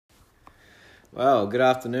Well, good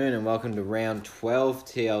afternoon and welcome to round 12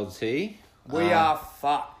 TLT. We are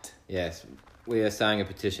fucked. Yes, we are starting a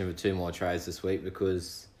petition for 2 more trades this week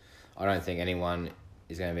because I don't think anyone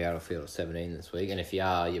is going to be able to field 17 this week. And if you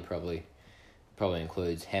are, you probably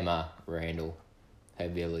includes Hammer, Randall,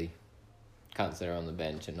 heavily cunts that are on the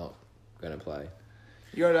bench and not going to play.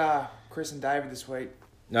 You got Chris and David this week.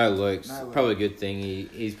 No Luke's. Probably a good thing.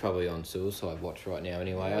 He's probably on suicide watch right now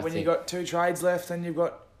anyway. When you've got 2 trades left and you've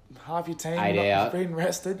got half your team 8 out, been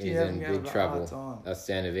rested, he's in big trouble. That's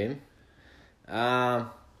the end of him.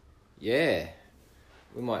 Yeah,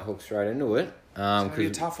 we might hook straight into it. It's going to be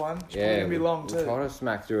a tough one. It's probably going to be long too. We'll try to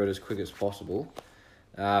smack through it as quick as possible.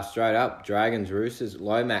 Straight up, Dragons, Roosters.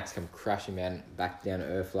 Lomax come crashing back down to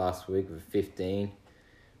earth last week with 15.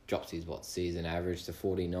 Drops his season average to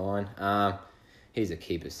 49. He's a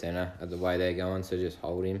keeper centre at the way they're going, so just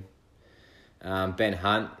hold him. Ben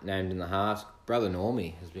Hunt named in the halves. Brother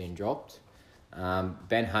Normie has been dropped.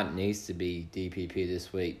 Ben Hunt needs to be DPP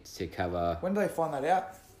this week to cover. When do they find that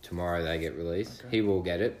out? Tomorrow they get released. Okay. He will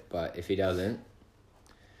get it, but if he doesn't,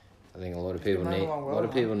 I think a lot of people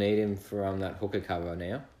need him for that hooker cover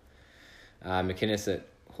now. McInnes at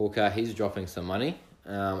hooker, he's dropping some money.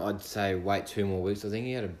 I'd say wait 2 more weeks. I think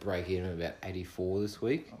he had a break even of about 84 this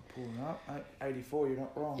week. I'm pulling up. 84, you're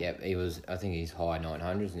not wrong. Yep, he was. I think he's high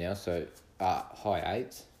 900s now, so high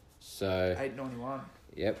 8s. So 891.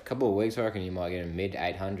 Yep, couple of weeks I reckon you might get him mid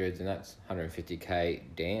 800s, and that's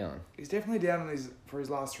 150k down. He's definitely down on for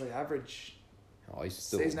his last 3 average. Oh, he's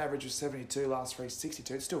still Season average was 72, last 3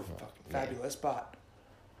 62. It's still fucking fabulous, but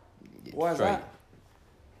yeah, why is that?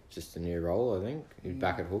 Just a new role, I think. He's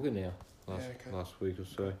back at hooker now. Last week or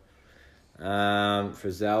so.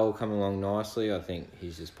 Frizzell coming along nicely. I think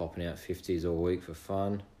he's just popping out 50s all week for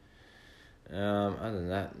fun. Other than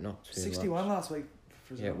that, not too 61 much. last week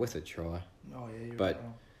for Frizzell. Yeah, with a try. Oh, yeah, But,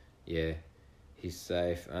 yeah, he's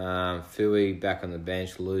safe. Fui back on the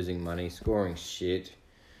bench, losing money, scoring shit.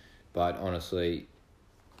 But honestly,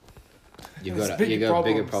 you got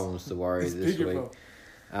bigger problems to worry this week.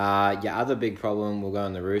 Other big problem, we'll go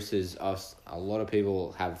on the Roosters. A lot of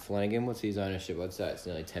people have Flanagan. What's his ownership? I'd say it's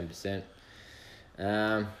nearly 10%.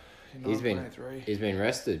 He's been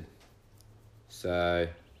rested. So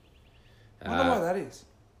I don't know why that is.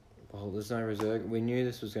 Well, there's no reserve. We knew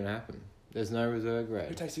this was going to happen. There's no reserve grade.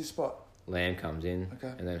 Who takes his spot? Lamb comes in,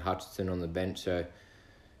 okay, and then Hutchinson on the bench. So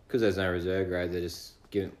because there's no reserve grade, they're just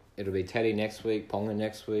giving. It'll be Teddy next week, Ponga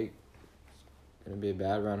next week. It's going to be a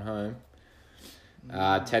bad run home.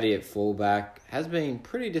 Teddy at fullback has been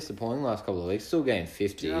pretty disappointing the last couple of weeks. Still getting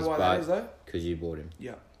 50s. Do you know why that is, though? Because you bought him.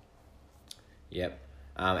 Yeah. Yep.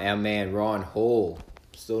 Our man Ryan Hall,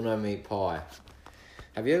 still no meat pie.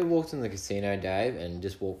 Have you ever walked in the casino, Dave, and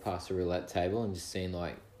just walked past a roulette table and just seen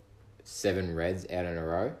 7 reds out in a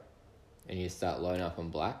row, and you start loading up on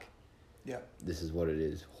black? Yeah. This is what it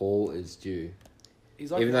is. Hall is due.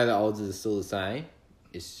 Even though the odds are still the same,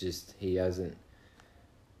 it's just he hasn't.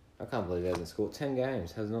 I can't believe he hasn't scored 10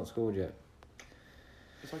 games. Has not scored yet.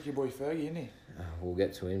 It's like your boy Fergie, isn't he? We'll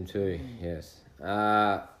get to him too. Yes.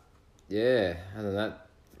 Yeah. Other than that,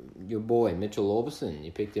 your boy Mitchell Orbison,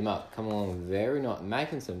 you picked him up. Come along very nice,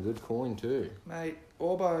 making some good coin too. Mate,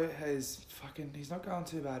 Orbo has he's not going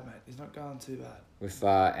too bad, mate. He's not going too bad. With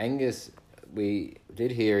Angus, we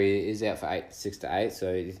did hear he is out for 6 to 8,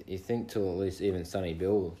 so you think till at least even Sonny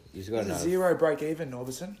Bill, he's got a 0 break even,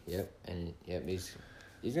 Orbison. Yep,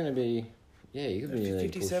 he's going to be, he could be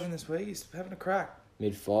 57 this week. He's having a crack.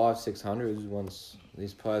 Mid 600s once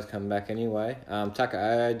these players come back anyway.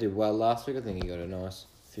 Takao did well last week. I think he got a nice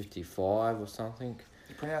 55 or something.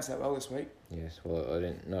 You pronounced that well this week. Yes, well, I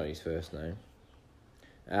didn't, not his first name.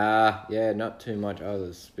 Not too much other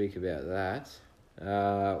to speak about that.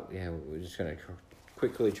 We're just going to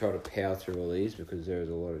quickly try to power through all these because there is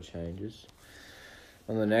a lot of changes.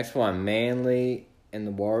 On the next one, Manly and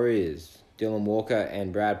the Warriors. Dylan Walker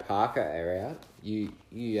and Brad Parker are out. You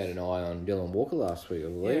had an eye on Dylan Walker last week, I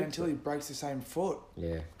believe. Yeah, until he breaks the same foot.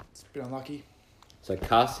 Yeah. It's a bit unlucky. So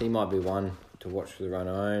Cuss, he might be one to watch for the run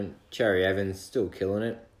home. Cherry Evans still killing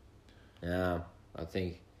it. I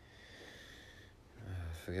think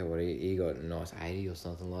I forget what he got a nice 80 or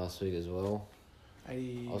something last week as well.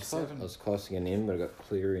 87. I was close to getting him, but I got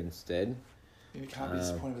Cleary instead. You can't be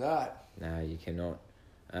disappointed with that. No, you cannot.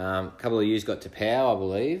 A couple of yous got to Power, I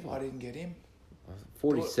believe. I didn't get him.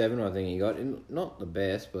 47, I think he got. Not the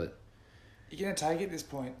best, but you're gonna take it at this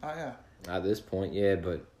point, aren't you? At this point, yeah,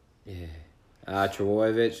 but yeah.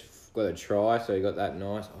 Travojevic got a try, so he got that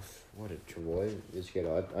nice. What did Travojevic get?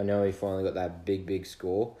 I know he finally got that big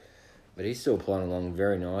score, but he's still playing along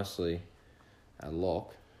very nicely.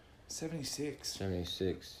 Lock. 76.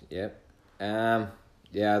 76, yep.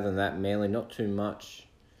 Yeah, other than that, Manly, not too much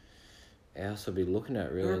else I'll be looking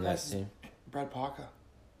at really in that replaces team. Brad Parker.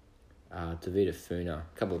 Tavita Funa.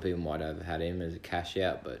 A couple of people might have had him as a cash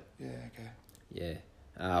out, but Yeah, okay.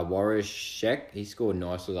 yeah. Warriors Sheck, he scored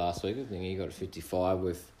nicely last week. I think he got 55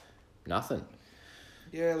 with nothing.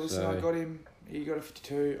 Yeah, listen, So- I got him. He got a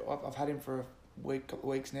 52. I've had him for a couple of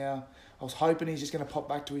weeks now. I was hoping he's just going to pop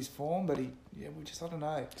back to his form, but I don't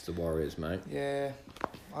know. It's the Warriors, mate. Yeah,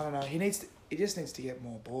 I don't know. He just needs to get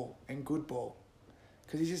more ball and good ball,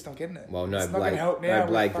 because he's just not getting it. Well, no It's not gonna help now no with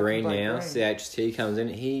Blake fucking Green Blake now. Green. CHT comes in.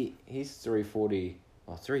 He's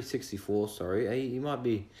 364. Sorry, he might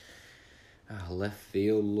be left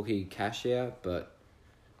field looking cash out, but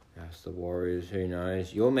that's the Warriors. Who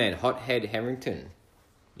knows? Your man, Hothead Harrington.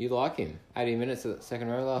 You like him? 80 minutes at the second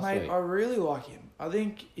row last Mate, week. I really like him. I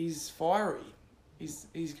think he's fiery. He's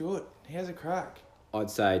good. He has a crack. I'd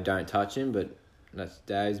say don't touch him, but that's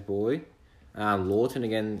Dave's boy. Lawton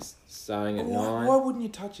again starting at 9. Why wouldn't you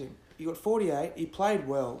touch him? He got 48. He played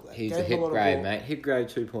well. He's Gave a him hit lot of grade, ball. mate. Hit grade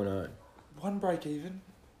 2.0. One break even.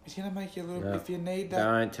 He's going to make you a little... No. If you need that...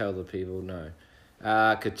 Don't tell the people, no.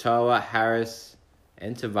 Katoa, Harris,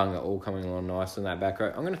 and Tavunga all coming along nice on that back row.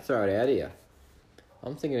 I'm going to throw it out here.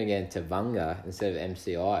 I'm thinking again Tavunga instead of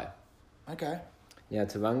MCI. Okay. Now,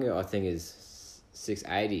 Tavunga, I think, is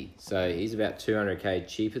 680. So he's about 200k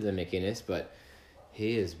cheaper than McInnes, but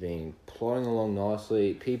he has been plodding along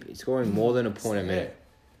nicely, scoring more than a point a minute.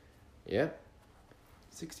 Yep.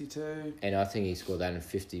 62. And I think he scored that in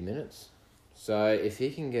 50 minutes. So if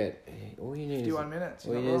he can get... All you need 51 minutes.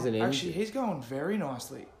 all You're you not need is wrong. an Actually, injury. he's going very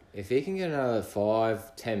nicely. If he can get another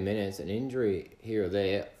 5-10 minutes, an injury here or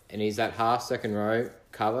there, and he's that half second row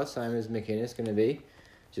cover, same as McInnes going to be,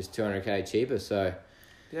 just 200k cheaper. So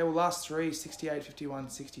Yeah, well, last three, 68, 51,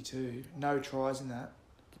 62. No tries in that.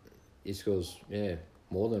 he scores,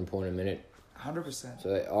 more than a point a minute. 100%.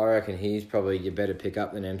 So I reckon he's probably your better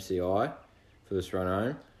pickup than MCI for this run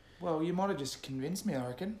home. Well, you might have just convinced me, I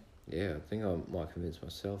reckon. Yeah, I think I might convince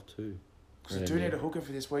myself too. Because I do need a hooker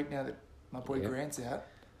for this week now that my boy Yep. Grant's out.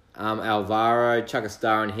 Alvaro, chuck a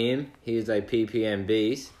star on him. He is a PPM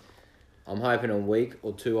beast. I'm hoping a week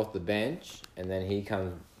or two off the bench, and then he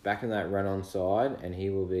comes back in that run on side, and he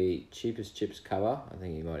will be cheapest chips cover. I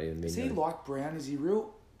think he might even be. Is he like Brown? Is he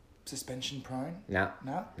real suspension prone? Nah,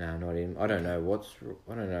 No? not him. I don't know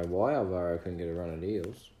why Alvaro couldn't get a run of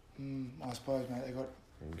deals. I suppose, mate. They got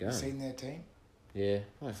Go. seen their team. Yeah,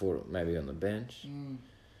 I thought maybe on the bench.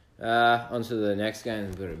 Mm. On to the next game.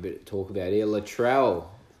 We've got a bit to talk about here. Latrell.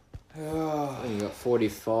 I Oh, think he got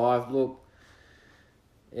 45. Look,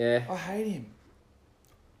 yeah. I hate him.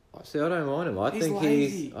 See, I don't mind him. He's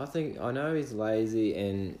lazy. I know he's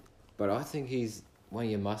lazy, but I think he's one of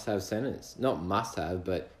your must-have centers. Not must-have,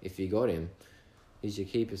 but if you got him, he's your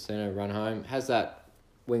keeper center. Run home, has that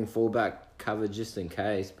wing fullback covered just in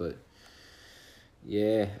case. But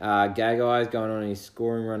yeah, Gagai's going on his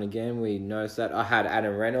scoring run again. We noticed that. I had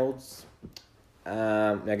Adam Reynolds,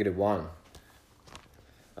 -1.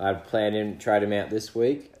 I'd planned him, trade him out this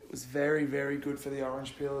week. It was very, very good for the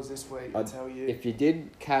Orange Peelers this week, I tell you. If you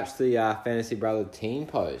did catch the Fantasy Brother team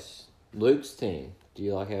post, Luke's team, do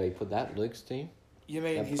you like how he put that, Luke's team? You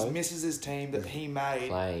mean that his post? missus' team that he made?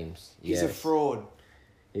 Claims. He's a yes. fraud.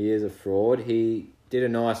 He is a fraud. He did a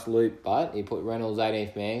nice loop, but he put Reynolds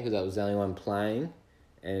 18th man because that was the only one playing.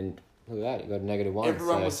 And look at that, he got a -1.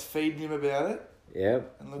 Everyone was feeding him about it.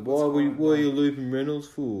 Yep. And look Why what's were going you on. looping Reynolds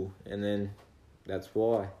for? And then that's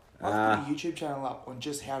why. I've put a YouTube channel up on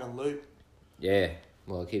just how to loop. Yeah.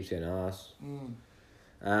 Well, it keeps getting asked.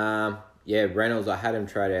 Mm. Yeah, Reynolds, I had him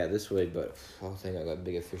trade out this week, but I think I got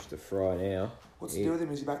bigger fish to fry now. What's the deal with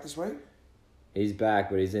him? Is he back this week? He's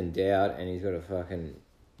back, but he's in doubt, and he's got a fucking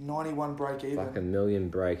 91 break even. million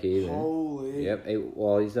break even. Holy. Yep.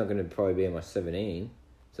 He's not going to probably be in my 17,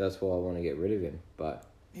 so that's why I want to get rid of him. But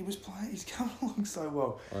He was playing. He's coming along so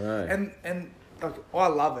well. I know And like I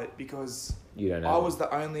love it because you don't know. I was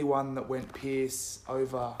the only one that went Pierce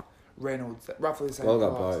over Reynolds. Roughly the same. Well, I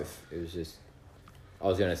got class. both. It was just I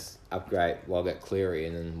was going to upgrade. Well, I got Cleary,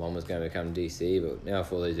 and then one was going to become DC. But now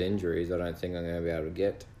for all these injuries, I don't think I'm going to be able to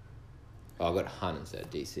get. I got Hunt instead of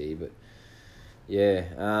DC, but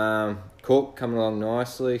yeah. Cook coming along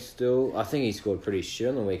nicely still. I think he scored pretty shit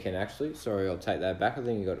on the weekend, actually. Sorry, I'll take that back. I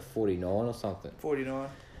think he got 49 or something. 49.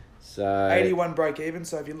 So 81 break even,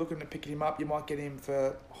 so if you're looking to pick him up, you might get him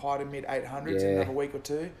for high to mid 800s in Yeah. another week or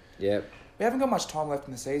two. Yep, We haven't got much time left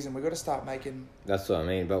in the season. We've got to start making... that's what I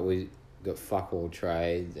mean. But we got fuck all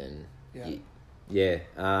trades and Yeah.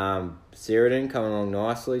 yeah. Sheridan coming along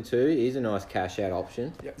nicely too. He's a nice cash out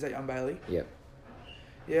option. Yeah, is that young Bailey? Yep.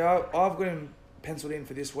 Yeah, I've got him penciled in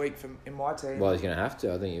for this week in my team. Well, he's going to have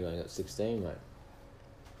to. I think you've only got 16, mate.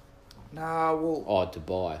 Nah, well, Oh, to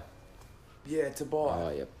buy. yeah, to buy.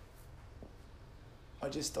 Oh, yep. I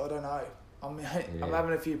don't know. I'm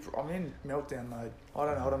having I'm in meltdown mode. I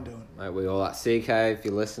don't know what I'm doing. Mate, we all like CK, if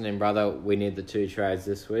you're listening, brother, we need the 2 trades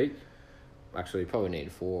this week. Actually, we probably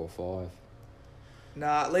need 4 or 5.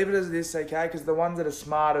 Nah, leave it as it is, CK, because the ones that are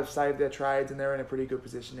smart have saved their trades and they're in a pretty good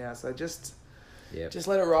position now. So just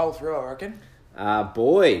let it roll through, I reckon.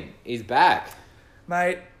 Boyd, he's back.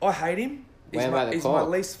 Mate, I hate him. He's my clock.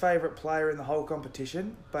 least favourite player in the whole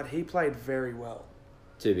competition, but he played very well.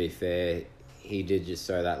 To be fair, he did just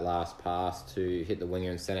throw that last pass to hit the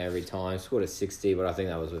winger and centre every time. Scored a 60, but I think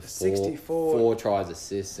that was with 4 tries,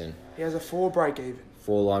 assists, and he has a 4 break even.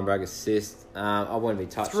 4 line break assists. I wouldn't be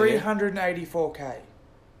touching it. 384k.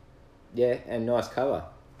 Yeah, and nice cover.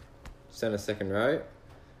 Centre second row.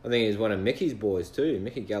 I think he's one of Mickey's boys too.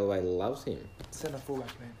 Mickey Galloway loves him. Centre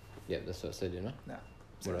fullback, man. Yep, that's what I said, didn't I? No.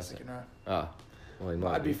 Centre second row. Oh. Well, he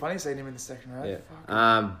might It'd be funny seeing him in the second row.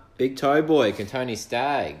 Yeah. Big toe boy, Cantoni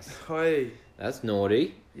Staggs. Hey. That's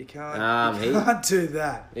naughty. You can't do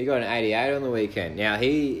that. He got an 88 on the weekend. Now,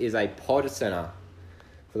 he is a pod centre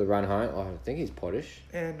for the run home. Oh, I think he's poddish.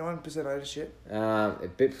 Yeah, 9% ownership. A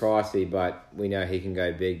bit pricey, but we know he can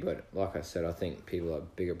go big. But like I said, I think people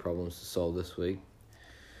have bigger problems to solve this week.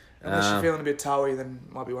 Unless you're feeling a bit towy, then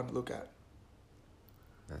might be one to look at.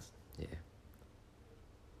 Yeah.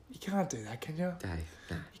 You can't do that, can you? Dave,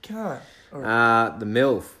 no. You can't. Right. The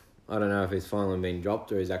MILF. I don't know if he's finally been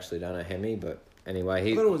dropped or he's actually done a Hemi, but anyway,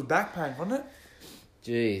 I thought it was back pain, wasn't it?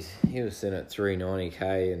 Jeez, he was sitting at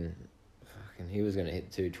 390k and fucking he was going to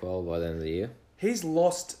hit 212 by the end of the year. He's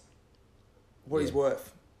lost what he's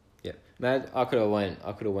worth. Yeah, man, I could have went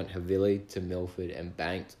Havili to Milford and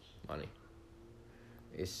banked money.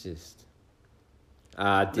 It's just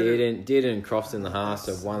didn't cross in the half,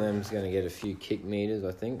 so one of them's going to get a few kick meters,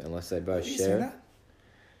 I think, unless they both share. That?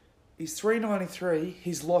 He's 393.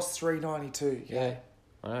 He's lost 392. Yeah,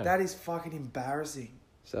 I know. That is fucking embarrassing.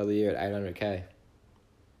 So the year at 800k.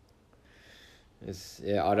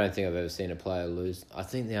 I don't think I've ever seen a player lose. I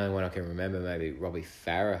think the only one I can remember maybe Robbie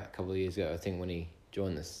Farah a couple of years ago. I think when he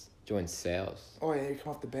joined Sales. Oh yeah, he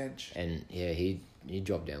come off the bench. And yeah, he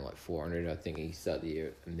dropped down like 400. I think he started the year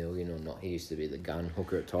at $1 million or not. He used to be the gun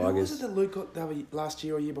hooker at Tigers. Who was it that Luke got last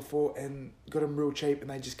year or year before and got him real cheap and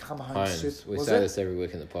they just come home? Holmes. We say this every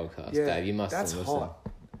week in the podcast. Yeah, Dave, you must have listened. That's hot.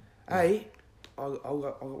 Hey, I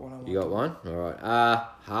got one. You got one? All right.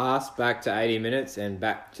 Haas back to 80 minutes and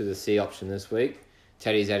back to the C option this week.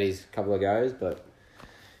 Teddy's had his couple of goes, but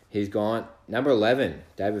he's gone. Number 11,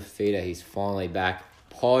 David Fifita. He's finally back.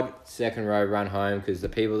 Pod, second row, run home, because the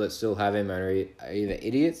people that still have him are either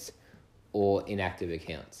idiots or inactive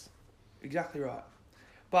accounts. Exactly right.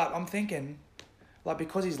 But I'm thinking, like,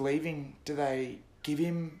 because he's leaving, do they give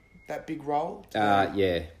him that big role?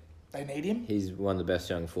 Yeah. They need him? He's one of the best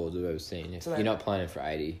young forwards we've ever seen. If you're not playing for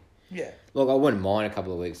 80. Yeah. Look, I wouldn't mind a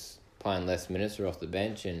couple of weeks playing less minutes or off the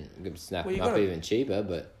bench and snap him up even cheaper,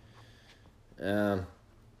 but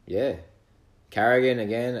yeah. Carrigan,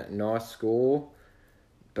 again, nice score.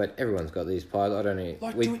 But everyone's got these players. I don't know.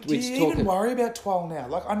 Like, do you even worry about Twal now?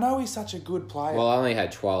 Like, I know he's such a good player. Well, I only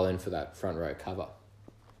had Twal in for that front row cover.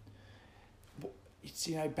 It's,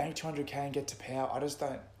 bank 200k and get to power. I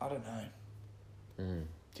don't know. Mm.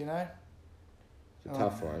 Do you know? It's a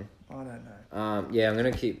tough one. I don't know. Yeah, I'm going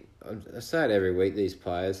to keep... I say it every week, these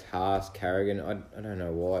players. Haas, Carrigan, I don't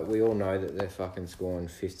know why. We all know that they're fucking scoring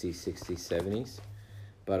 50s, 60s, 70s.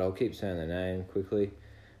 But I'll keep saying their name quickly.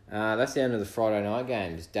 That's the end of the Friday night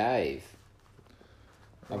games. Dave.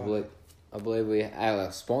 Right. I believe we have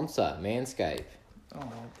a sponsor, Manscaped.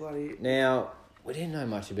 Oh, bloody... Now, we didn't know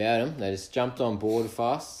much about them. They just jumped on board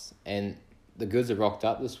fast, and the goods are rocked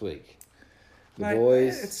up this week. Mate,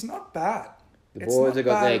 boys... It's not bad. The boys have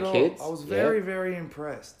got their kits. I was very, very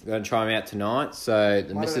impressed. We're going to try them out tonight, so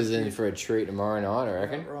the missus is in for a treat tomorrow night, I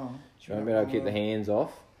reckon. Not wrong. She won't be able to keep the hands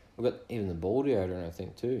off. We've got even the ball deodorant, I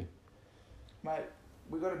think, too. Mate,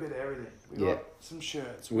 we got a bit of everything. We got some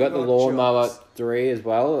shirts. We got the Lawnmower 3 as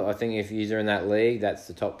well. I think if you're in that league, that's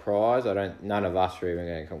the top prize. None of us are even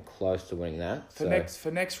going to come close to winning that.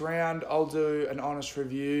 For next round, I'll do an honest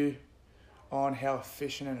review on how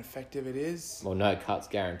efficient and effective it is. Well, no cuts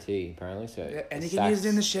guarantee, apparently. So yeah, and you can use it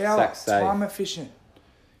in the shower. Time efficient.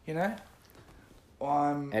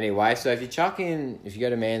 Anyway, so if you go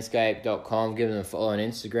to manscaped.com, give them a follow on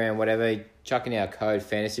Instagram, whatever, chuck in our code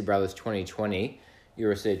FantasyBrothers2020, you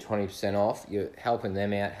receive 20% off. You're helping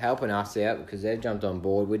them out, helping us out, because they've jumped on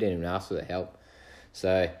board. We didn't even ask for the help.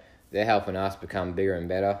 So they're helping us become bigger and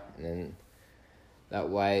better. And then that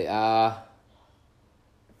way,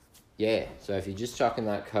 Yeah, so if you just chuck in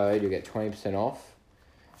that code, you'll get 20% off.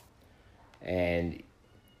 And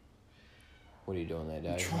what are you doing there,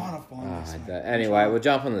 Dave? I'm trying to find this, mate. Anyway, we'll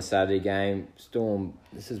jump on the Saturday game. Storm,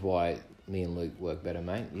 this is why me and Luke work better,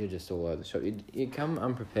 mate. You're just all over the shop. You come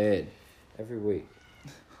unprepared every week.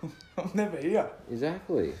 I'm never here.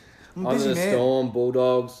 Exactly. I'm On busy, the man. Storm,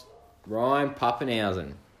 Bulldogs, Ryan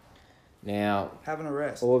Pappenhausen. Now, having a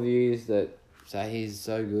rest. all of you that say he's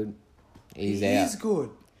so good, he's out. He's good.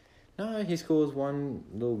 No, he scores one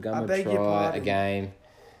little I gummer beg your try a pardon. game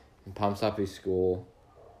and pumps up his score.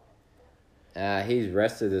 He's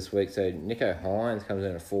rested this week, so Nico Hines comes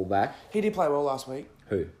in at fullback. He did play well last week.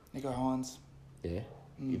 Who? Nico Hines. Yeah.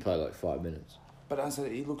 He played like 5 minutes. But I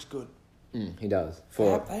said he looks good. He does.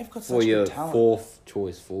 They've got such for your good talent. fourth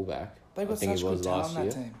choice fullback. They've got I think such he was good talent last on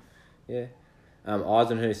that year. team. Yeah.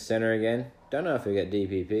 Eisenhuth's centre again. Don't know if he'll get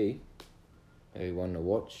DPP. Maybe one to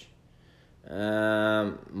watch.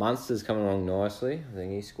 Munster's coming along nicely. I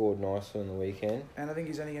think he scored nicely on the weekend. And I think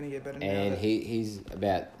he's only going to get better now. And he's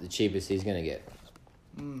about the cheapest he's going to get.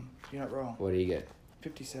 You're not wrong. What do you get?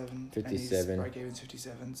 57. 57. And his break-even's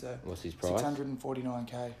 57, so... What's his price?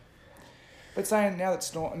 649k. But saying now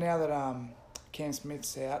that Cam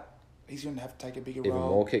Smith's out, he's going to have to take a bigger Even role.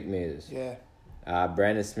 more kick meters. Yeah.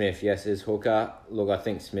 Brandon Smith, yes, is hooker. Look, I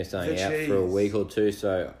think Smith's only The out cheese. for a week or two,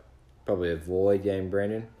 so probably avoid getting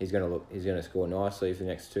Brandon. He's gonna score nicely for the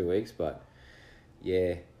next 2 weeks, but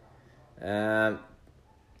yeah.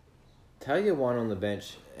 Tell you one on the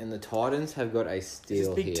bench, and the Titans have got a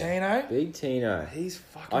steal Big here. Tino? Big Tino. He's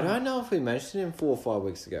fucking... I don't know if we mentioned him 4 or 5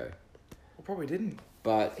 weeks ago, We probably didn't.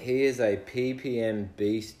 but he is a PPM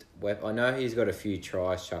beast weapon. I know he's got a few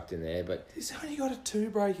tries chucked in there, but He's only got a 2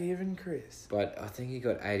 break-even, Chris. I think he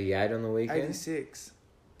got 88 on the weekend 86.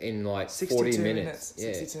 in like 62 40 minutes.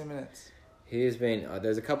 Yeah. 62 minutes. He has been...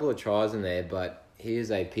 there's a couple of tries in there, but he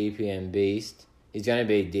is a PPM beast. He's going to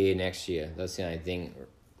be dear next year. That's the only thing.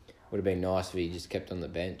 Would have been nice if he just kept on the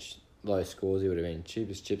bench. Low scores, he would have been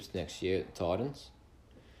cheapest chips next year at the Titans.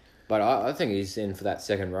 But I think he's in for that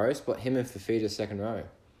second row spot. Him and Fafita second row.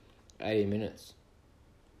 80 minutes.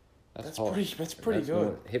 That's hot. pretty good.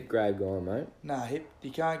 More hip grab going, mate. Nah,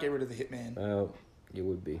 you can't get rid of the hitman. Well, you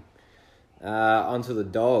would be. Onto the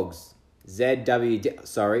Dogs. DWZ.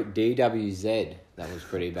 That was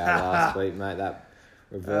pretty bad last week, mate. That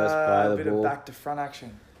reverse play a the bit ball. of back to front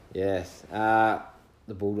action. Yes.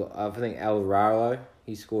 The Bulldog. I think Alvarado.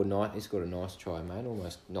 He scored a nice try, mate.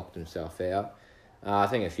 Almost knocked himself out. I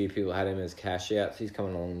think a few people had him as cash outs. He's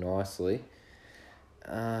coming along nicely.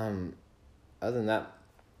 Other than that,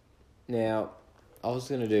 now I was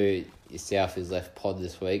going to do your South is Left pod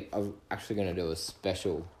this week. I'm actually going to do a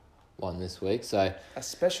special one this week. So A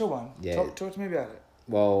special one? Yeah. Talk to me about it.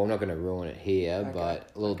 well, I'm not going to ruin it here, Okay,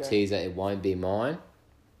 but a little okay. teaser. It won't be mine.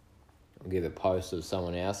 I'll give a post of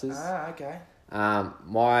someone else's. Okay.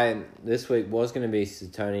 Mine this week was going to be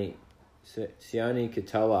Sione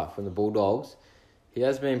Katoa from the Bulldogs. He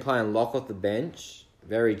has been playing lock off the bench,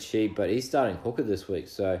 very cheap, but he's starting hooker this week,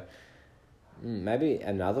 so maybe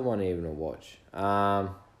another one even to watch.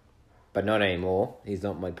 But not anymore. He's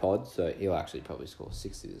not my pod, so he'll actually probably score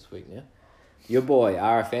 60 this week now. Your boy,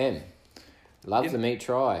 RFM. Loves the meat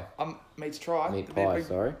try. Meat's try. Meat A pie, big,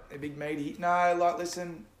 sorry. A big meaty. No, like,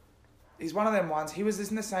 listen, he's one of them ones. He was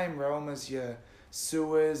in the same realm as your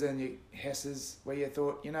Sewers and your Hesses, where you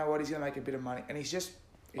thought, you know what, he's going to make a bit of money. And he's just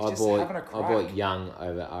having a crack. I bought Young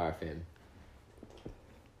over RFM.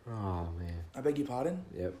 Oh, man. I beg your pardon?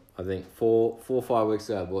 Yep. I think 4 or 5 weeks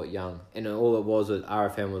ago I bought Young. And all it was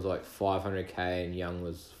RFM was like 500k and Young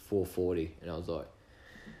was 440. And I was like,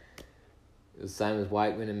 it was the same as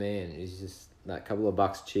Wakeman, man. It's just that couple of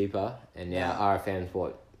bucks cheaper. And now RFM's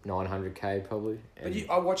what, 900k probably. And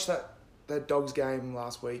But I watched that Dogs game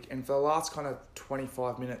last week, and for the last kind of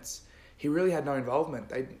 25 minutes, he really had no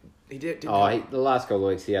involvement. He did. the last couple of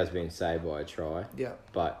weeks he has been saved by a try. Yeah.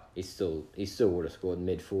 But he still would have scored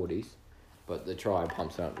mid-40s. But the try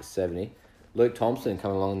pumps it up to 70. Luke Thompson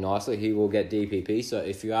coming along nicely. He will get DPP. So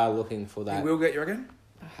if you are looking for that... He will get, you reckon?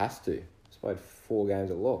 Has to. He's played 4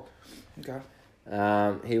 games at lock. Okay.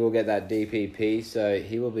 He will get that DPP. So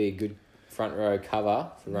he will be a good front row cover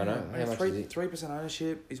for Runner. How much is he? 3%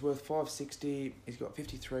 ownership. He's worth 560. He's got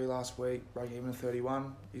 53 last week. Break even at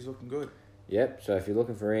 31. He's looking good. Yep. So if you're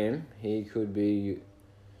looking for him, he could be...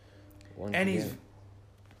 And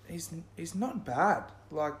he's not bad.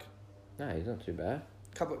 Like... No, he's not too bad.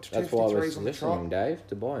 Couple of That's why I was 53s on the suggesting him, trot. Dave,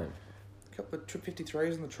 to buy him. Couple of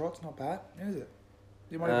 53s on the trot's not bad, is it?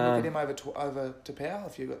 You might even look at him over to Powell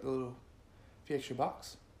if you got the few extra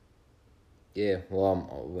bucks. Yeah, well,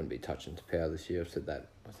 I wouldn't be touching Tapau this year. I've said that,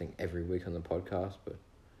 I think, every week on the podcast, but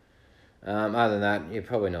Other than that, you're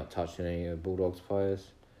probably not touching any of the Bulldogs players.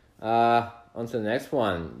 On to the next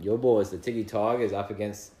one. Your boys, the Tiki Tigers, up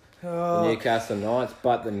against the Newcastle Knights.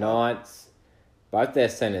 But the Knights, both their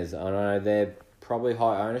centres, I know they're probably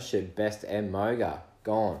high ownership. Best and Moga,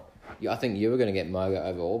 gone. I think you were going to get Moga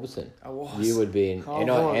over Orbison. I was. You would be in,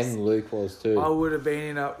 and Luke was too. I would have been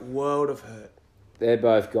in a world of hurt. They're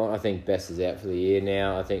both gone. I think Best is out for the year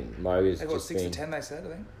now. I think Moga's They got just 6 been... to 10, they said, I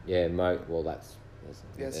think. Yeah, well, that's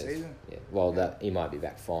season. Yeah, well, that he might be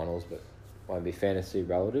back finals, but won't be fantasy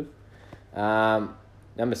relative.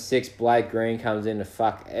 Number 6, Blake Green comes in to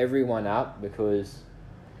fuck everyone up because...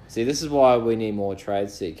 See, this is why we need more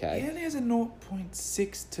trades, CK. He only has a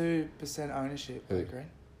 0.62% ownership, Blake Green.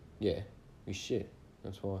 Yeah, he's shit.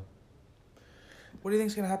 That's why. What do you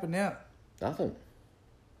think's going to happen now? Nothing.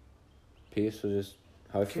 Pierce will just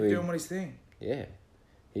hopefully... Keep doing what he's doing. Yeah.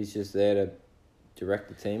 He's just there to direct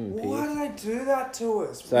the team. And Why do they do that to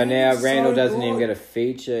us? So now Randall doesn't even get a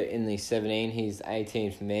feature in the 17. He's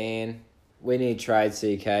 18th man. We need trade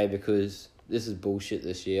CK because this is bullshit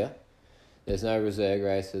this year. There's no reserve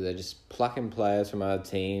grade, so they're just plucking players from other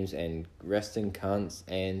teams and resting cunts,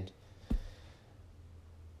 and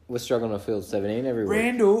we're struggling to field 17 every week.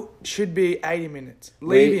 Randall should be 80 minutes.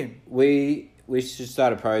 Leave him. We should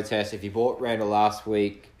start a protest. If you bought Randall last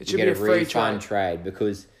week, It you should get be a a free refund trade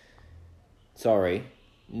because, sorry,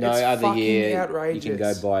 no It's other fucking year outrageous. you can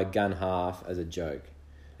go buy a gun half as a joke.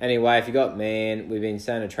 Anyway, if you got Man, we've been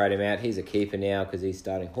saying to trade him out. He's a keeper now because he's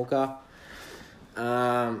starting hooker.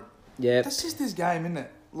 Yeah. That's just this game, isn't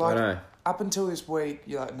it? I know. Up until this week,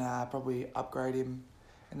 you're like, nah, probably upgrade him.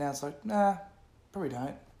 And now it's like, nah, probably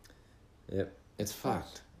don't. Yep. It's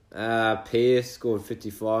fucked. Pierce scored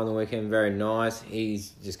 55 on the weekend. Very nice. He's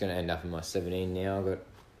just going to end up in my 17 now.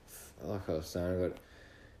 Like I was saying, I've got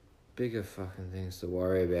bigger fucking things to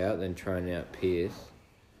worry about than trying out Pierce.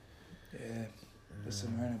 Yeah.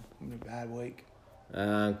 Listen, we're in a bad week.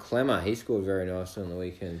 Clemmer, he scored very nicely on the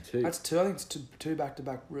weekend too. That's two. I think it's two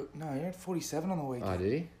back-to-back. No, he had 47 on the weekend. Oh,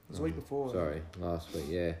 did he? It was the week before. Sorry, last week,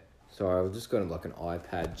 yeah. Sorry, I've just got like an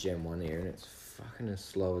iPad Gen 1 here and it's fucking as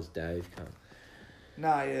slow as Dave come.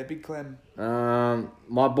 Nah, yeah, big Clem.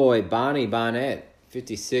 My boy Barney Barnett,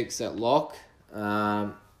 56 at lock.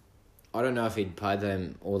 I don't know if he'd played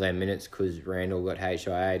them all their minutes because Randall got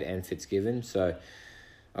HIA'd and Fitzgibbon, so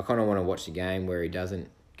I kind of want to watch the game where he doesn't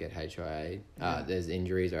get HIA'd. There's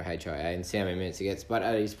injuries or HIA and see how many minutes he gets. But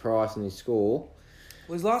at his price and his score...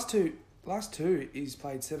 Well, his last two, he's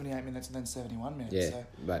played 78 minutes and then 71 minutes. Yeah, so.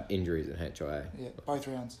 but injuries and HIA. Yeah, both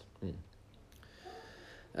rounds.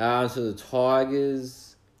 So the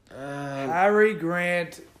Tigers... Harry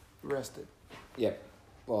Grant rested. Yep.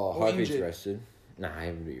 Well, I Or hope he's injured. rested. Nah,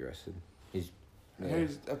 he would be rested.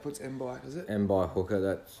 That puts M by, does it? And by hooker,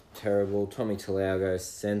 that's terrible. Tommy Talau goes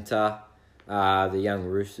centre. The young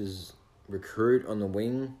Roosters recruit on the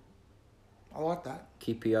wing. I like that.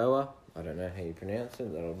 Kipioa. I don't know how you pronounce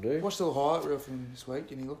it. That'll do. Watched the highlight reel from this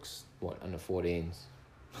week and he looks... What, under 14s?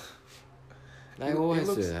 They he always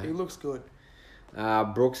looks, do that. He looks good.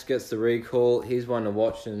 Brooks gets the recall. He's one to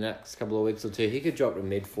watch in the next couple of weeks or two. He could drop to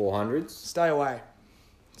mid-400s. Stay away.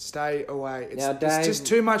 Stay away. Now, Dave, it's just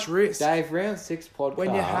too much risk. Dave, round 6 podcast.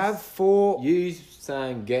 When you have 4... You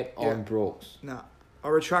saying get on Yeah. Brooks. No, I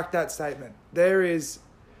retract that statement. There is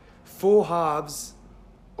 4 halves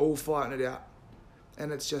all fighting it out.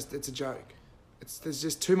 And it's a joke. There's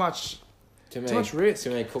just too much much risk. Too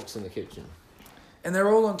many cooks in the kitchen. And they're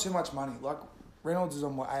all on too much money. Like, Reynolds is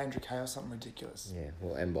on, 800k or something ridiculous. Yeah,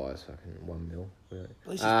 well, Mby's fucking 1 mil. Really. At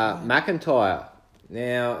least he's playing. McIntyre.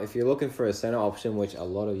 Now, if you're looking for a centre option, which a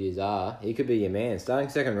lot of yous are, he could be your man. Starting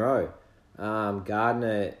second row.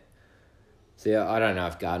 Gardner... See, I don't know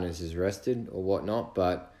if Gardner's is rested or whatnot,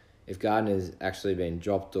 but if Gardner's actually been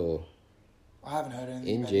dropped or I haven't heard anything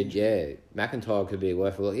injured, about yeah, McIntyre could be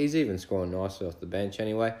worth a look. He's even scoring nicely off the bench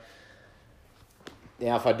anyway.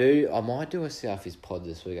 Now, if I might do a Southeast pod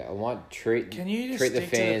this week. I might treat Can you just the stick to the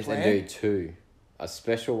fans and plan? do 2. A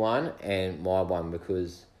special one and my one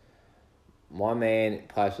because my man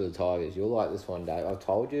plays for the Tigers. You'll like this one, Dave. I've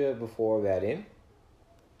told you before about him.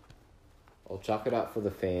 I'll chuck it up for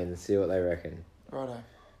the fans and see what they reckon. Righto.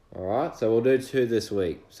 Alright, so we'll do 2 this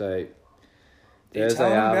week. So, Are you Thursday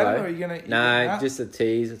telling them about Arvo. it, or are you gonna... No, just a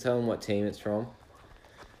tease. I'll tell them what team it's from.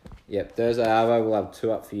 Yep, Thursday Arvo, we'll have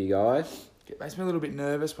 2 up for you guys. It makes me a little bit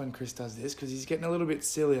nervous when Chris does this because he's getting a little bit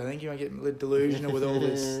silly. I think he might get delusional with all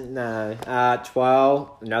this. No.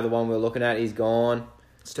 12, another one we're looking at, he's gone.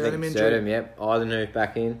 Sternum injury. Sternum, yep. Eisenhuth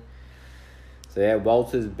back in. So, yeah,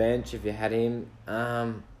 Walter's bench if you had him.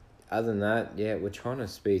 Other than that, yeah, we're trying to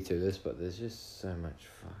speed through this, but there's just so much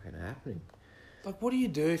fucking happening. Like, what do you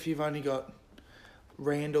do if you've only got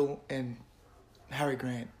Randall and Harry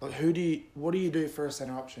Grant? Like, what do you do for a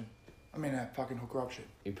centre option? I mean, a fucking hooker option.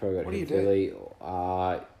 You probably got What do you Billy.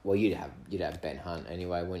 Well, you'd have Ben Hunt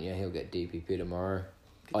anyway, wouldn't you? He'll get DPP tomorrow.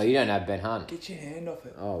 You don't have Ben Hunt. Get your hand off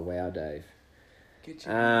it. Oh wow, Dave. Get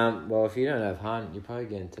your Well, if you don't have Hunt, you're probably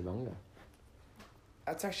getting Tabunga.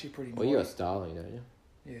 That's actually pretty Well, you got Starling, don't you?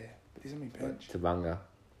 Yeah, but he's on my bench. Tabunga.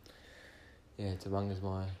 Yeah, Tabunga's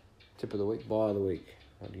my tip of the week, buy of the week.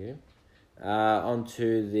 I'd give him. On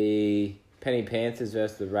to the Penny Panthers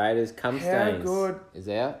versus the Raiders. Staines is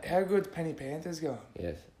out. How good's Penny Panthers going?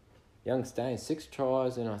 Yes. Young Staines, 6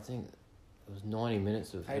 tries in, I think, it was 90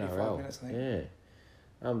 minutes of 85 NRL. minutes, I think. Yeah.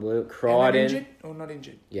 Unbelievable. Crichton. Injured or not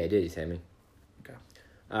injured? Yeah, he did his hammy.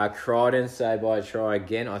 Okay. Crichton saved by a try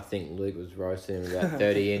again. I think Luke was roasting him about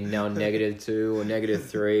 30 in, now -2 or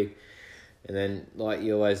 -3. And then, like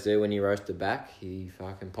you always do when you roast the back, he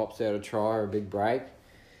fucking pops out a try or a big break.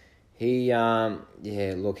 He, he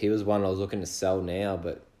was one I was looking to sell now,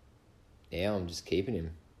 but now I'm just keeping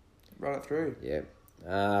him. Run it through. Yeah.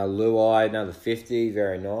 Luai, another 50,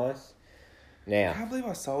 very nice. Now, I can't believe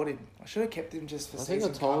I sold him. I should have kept him just for I think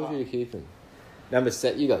season I told cover. you to keep him. Number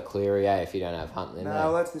 7, you got Cleary, if you don't have Hunt then.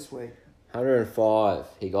 No, that's this week. 105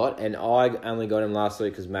 he got, and I only got him last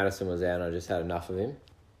week because Madison was out and I just had enough of him.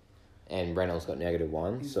 And Reynolds got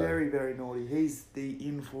 -1. He's so very, very naughty. He's the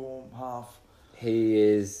inform half. he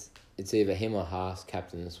is. It's either him or Haas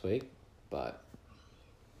captain this week, but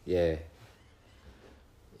yeah.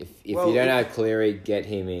 If you don't have Cleary, get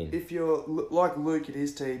him in. If you're like Luke at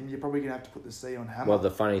his team, you're probably going to have to put the C on Hammer. Well, the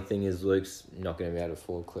funny thing is Luke's not going to be able to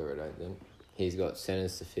afford Cleary, I don't think. He's got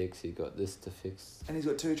centres to fix, he's got this to fix. And he's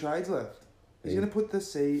got 2 trades left. He's going to put the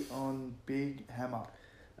C on Big Hammer.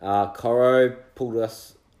 Coro pulled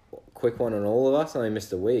us a quick one on all of us, only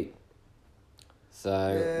missed a week.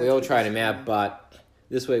 So we all trade him out, but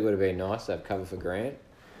this week would have been nice to have cover for Grant.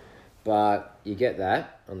 But you get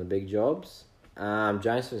that on the big jobs.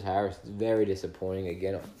 James Harris is very disappointing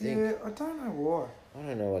again, I think. Yeah, I don't know why. I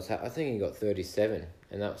don't know what's happened. I think he got 37,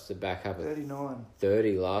 and that was to back up at 39.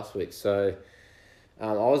 30 last week. So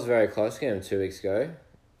I was very close to him 2 weeks ago.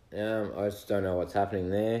 I just don't know what's happening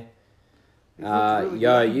there.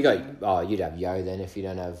 Really you'd have Yo then if you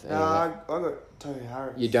don't have. I got Tohu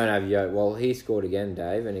Harris. You don't have Yo. Well, he scored again,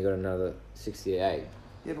 Dave, and he got another 68.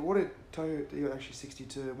 Yeah, but what did Tohu? He got actually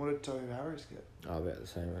 62. And what did Tohu Harris get? Oh, about the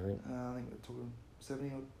same, I think. I think we're talking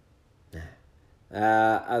 70 odd.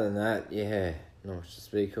 Other than that, yeah, not much to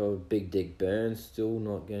speak of. Big Dick Burns still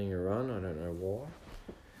not getting a run. I don't know why.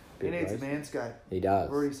 He needs a manscape. He does.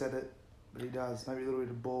 I've already said it, but he does. Maybe a little bit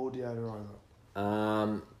of ball deodorant.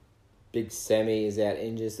 Big Sammy is out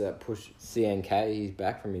injured, so that pushed CNK. He's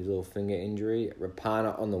back from his little finger injury.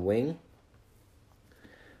 Rapana on the wing.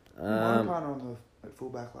 Rapana on the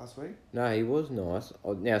fullback last week. No, he was nice.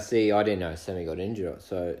 Now, see, I didn't know Sammy got injured,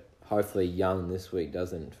 so hopefully Young this week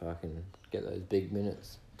doesn't fucking get those big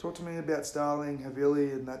minutes. Talk to me about Starling,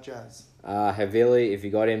 Havili, and that jazz. Havili, if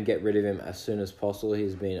you got him, get rid of him as soon as possible.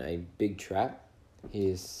 He's been a big trap.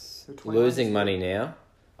 He's losing money now.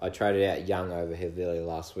 I traded out Young over Havili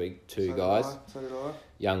last week. Two guys. So did I.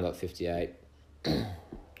 Young got 58. Is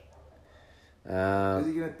he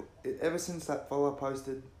gonna? Ever since that follower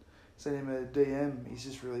posted, sent him a DM, he's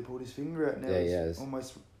just really pulled his finger out now. Yeah, he he's has.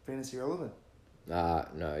 almost fantasy relevant.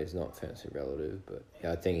 No, he's not fancy relative, but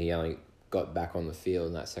yeah, I think he only got back on the field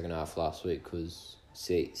in that second half last week because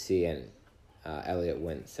C and Elliott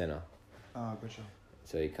went centre. Oh, gotcha.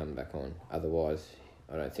 So he come back on. Otherwise,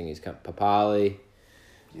 I don't think he's come. Papali.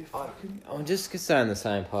 I'm just saying the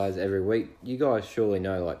same players every week. You guys surely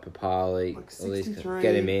know, like Papali, like at least 63,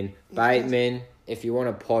 get him in. Bateman, if you want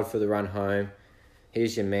a pod for the run home,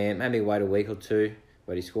 here's your man. Maybe wait a week or two,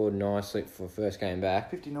 but he scored nicely for first game back.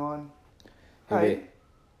 59. He'll Hey.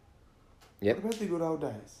 Yep. What about the good old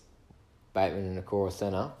days? Bateman in the core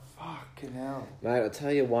centre. Fucking hell. Mate, I'll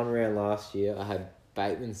tell you, one round last year, I had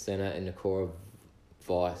Bateman centre and Nakora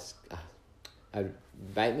vice. I had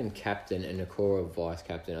Bateman captain and Nakora vice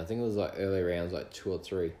captain. I think it was like early rounds, like 2 or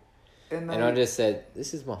 3. And I just said,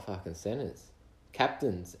 this is my fucking centres.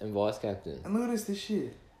 Captains and vice captains. And look at us this year.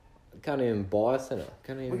 I can't even buy a centre.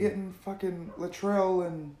 We're getting fucking Latrell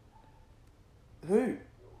and... Who?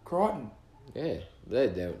 Crichton. Yeah, they're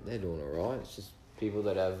doing alright. It's just people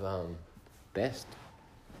that have best.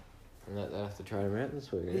 And they have to trade him out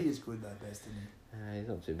this week. He is good though, best, isn't he? He's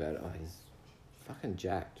not too bad. Oh, he's fucking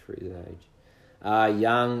jacked for his age.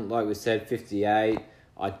 Young, like we said, 58.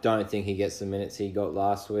 I don't think he gets the minutes he got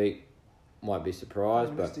last week. Might be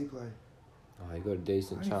surprised, but he play? he got a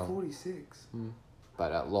decent Only chunk. 46.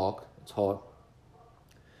 But at lock, it's hot.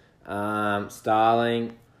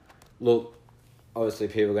 Starling, look, obviously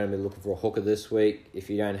people are going to be looking for a hooker this week. If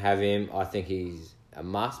you don't have him, I think he's a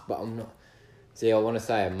must, but I'm not... See, I want to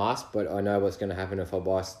say a must, but I know what's going to happen if I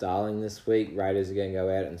buy Starling this week. Raiders are going to go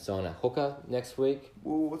out and sign a hooker next week.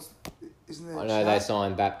 Well, isn't there... I know they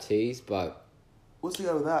signed Baptiste, but... What's the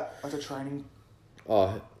go with that? That's a training...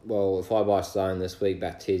 Oh, well, if I buy Starling this week,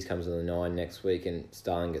 Baptiste comes on the 9 next week and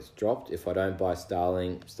Starling gets dropped. If I don't buy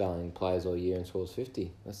Starling, Starling plays all year and scores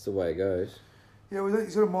 50. That's the way it goes. Yeah, well,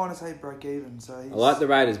 he's got a -8 break even, so he's... I like the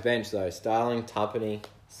Raiders bench, though. Starling, Tuppeny,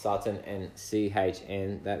 Sutton and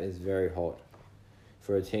CHN. That is very hot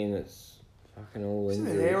for a team that's fucking all Isn't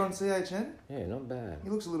injured. there hair on CHN? Yeah, not bad. He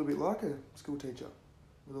looks a little bit like a school teacher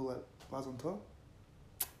with all that buzz on top.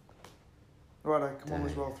 Righto, come on,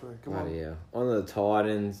 let's roll through. Come on. Yeah. On the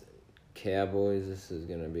Titans, Cowboys, this is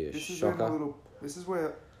going to be a shocker. This is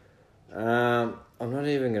where... I'm not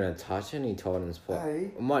even going to touch any Titans play.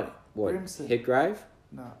 Hey, I might, Brimson. Hitgrave?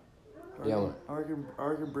 No. Yeah, I reckon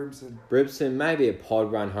Brimson. Brimson, maybe a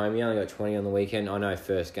pod run home. He only got 20 on the weekend. I know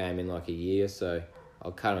first game in like a year, so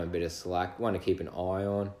I'll cut him a bit of slack. Want to keep an eye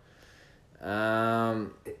on.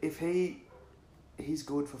 If he's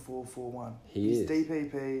good for 4-4-1. He's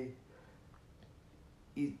DPP.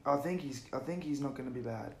 I think he's not going to be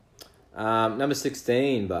bad. Number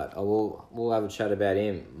 16, but we'll have a chat about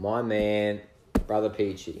him. My man, Brother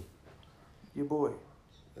Peachy. Your boy.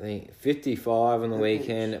 I think 55 on the Peach.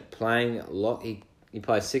 weekend, playing lock. He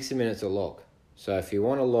plays 60 minutes of lock. So if you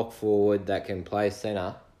want a lock forward that can play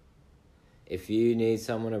centre, if you need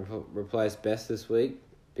someone to replace Best this week,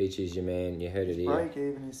 Peachy's your man. You heard it here. Break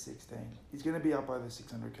even is 16. He's going to be up over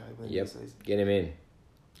 600k by the end of the season. Get him in.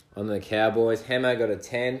 On the Cowboys, Hammer got a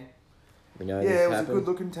 10. We know this it was happened. a good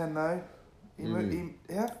looking 10 though. He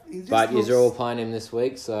just But looks... you're all playing him this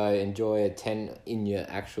week, so enjoy a 10 in your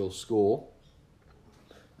actual score.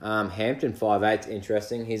 Hampton 5'8's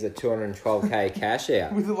interesting. He's a 212k cash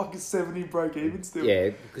out. with like a 70 break even still. Yeah.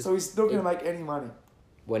 So he's not going to make any money.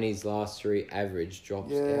 When his last 3 average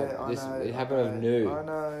drops Yeah, out. I know. It happened with new. I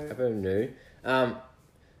know. Happened with new.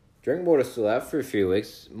 Drinkwater's still out for a few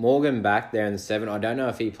weeks. Morgan back there in the 7. I don't know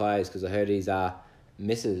if he plays because I heard his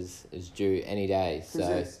missus is due any day. Who's So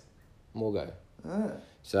this? Morgo. Ah.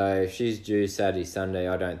 So if she's due Saturday, Sunday,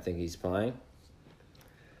 I don't think he's playing.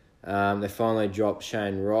 They finally dropped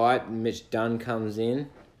Shane Wright. Mitch Dunn comes in.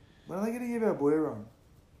 When are they going to give our boy a run?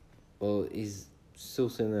 Well, he's still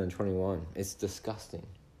sitting there in 21. It's disgusting.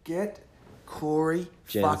 Get Corey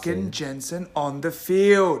Jensen. fucking Jensen on the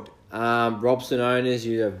field. Robson owners,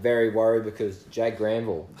 you're very worried because Jake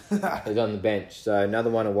Granville is on the bench. So another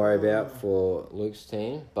one to worry about for Luke's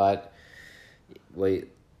team. But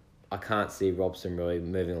I can't see Robson really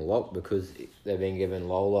moving a lot because they've been given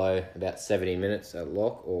Lolo about 70 minutes at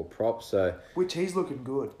lock or prop. So Which he's looking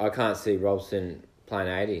good. I can't see Robson playing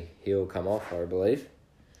 80. He'll come off, I believe.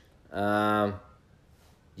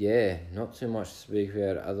 Yeah, not too much to speak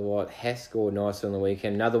about otherwise. Hess scored nice on the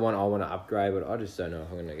weekend. Another one I want to upgrade, but I just don't know if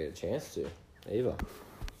I'm going to get a chance to either.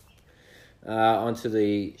 Onto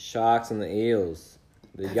the Sharks and the Eels.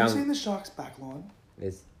 Have you seen the Sharks back line?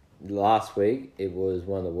 Last week, it was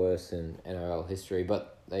one of the worst in NRL history,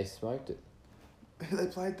 but they smoked it. They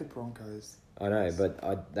played the Broncos. I know,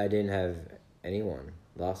 but they didn't have anyone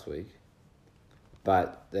last week.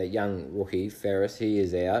 But the young rookie, Ferris, he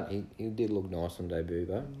is out. He did look nice on debut,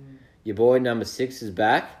 though. Your boy, number 6, is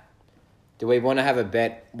back. Do we want to have a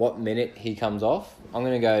bet what minute he comes off? I'm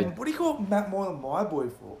going to go... What do you call Matt Moyle my boy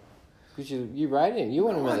for? Because you rated him. You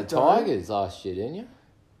wanted him No, at I the don't. Tigers last year, didn't you?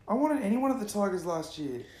 I wanted anyone at the Tigers last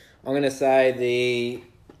year. I'm going to say the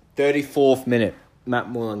 34th minute,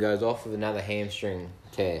 Matt Moylan goes off with another hamstring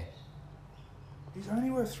tear. He's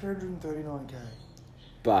only worth 339k.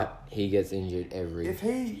 But he gets injured every... If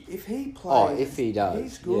he plays... Oh, if he does,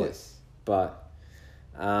 he's good. yes. But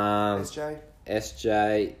SJ?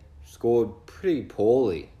 SJ scored pretty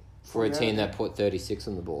poorly for a Yeah. team that put 36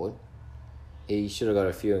 on the board. He should have got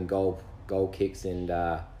a few in goal kicks and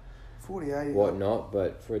 48. whatnot,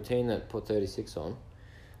 but for a team that put 36 on.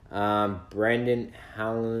 Brandon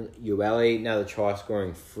Ueli, another try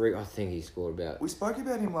scoring freak. I think he scored about We spoke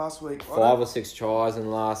about him last week. 5 or 6 tries in the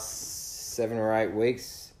last 7 or 8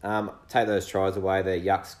 weeks. Take those tries away, they're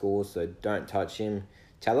yuck scores, so don't touch him.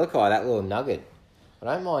 Talakai, that little nugget.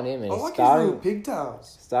 I don't mind him. And I he's like his little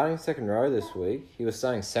pigtails. starting second row this week. He was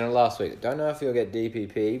starting centre last week. Don't know if he'll get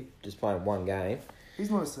DPP, just playing one game. He's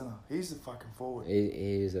not a centre. He's a fucking forward. He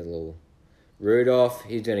is a little... Rudolph,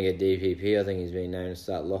 he's going to get DPP. I think he's been known to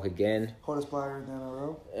start lock again. Hottest player in the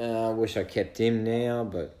NRL. I wish I kept him now,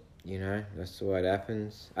 but, that's the way it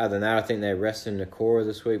happens. Other than that, I think they're resting Nakora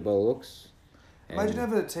this week by the looks. Imagine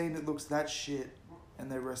having a team that looks that shit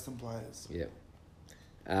and they're resting players. Yep.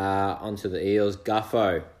 Onto the Eels.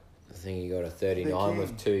 Guffo. I think he got a 39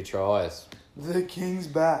 with 2 tries. The King's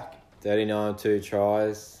back. 39 with 2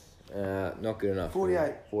 tries. Not good enough.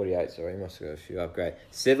 48. 48, sorry. He must have got a few upgrade.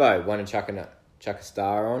 Sivo wanted to chuck a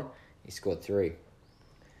star on. He scored 3.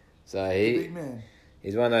 So Big man.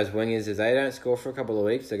 he's one of those wingers. If they don't score for a couple of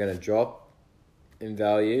weeks, they're going to drop in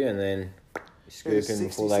value and then scoop him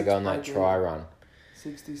before they go on that try run.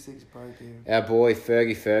 66 break even. Our boy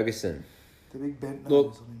Fergie Ferguson. The big bent Look,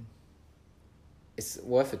 nose on him. It's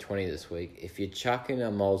worth a 20 this week. If you're chucking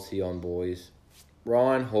a multi on, boys,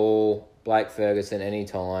 Ryan Hall, Blake Ferguson,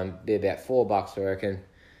 anytime, be about $4, I reckon.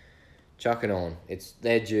 Chuck it on.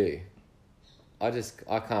 They're due. I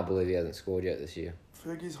can't believe he hasn't scored yet this year.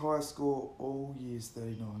 Fergie's highest score all year is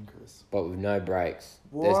 39, Chris. But with no breaks.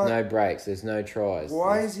 Why? There's no breaks. There's no tries.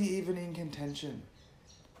 Why is he even in contention?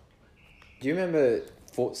 Do you remember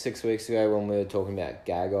 6 weeks ago when we were talking about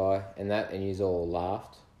Gagai and you all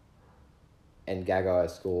laughed? And Gagai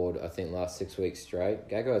scored, I think, last 6 weeks straight.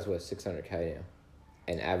 Gagai's worth 600k now.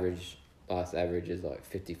 And last average is like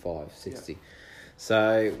 55, 60. Yep.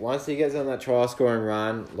 So once he gets on that try scoring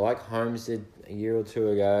run, like Holmes did a year or two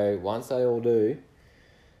ago, once they all do,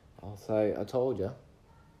 I'll say, I told you.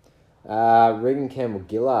 Regan Campbell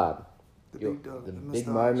Gillard. The big dog. The big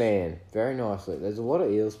mo man. Very nicely. There's a lot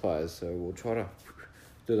of Eels players, so we'll try to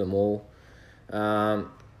do them all.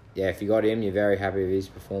 Yeah, if you got him, you're very happy with his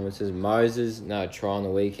performances. Moses, no try on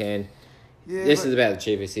the weekend. Yeah, this is about the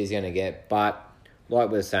cheapest he's going to get. But like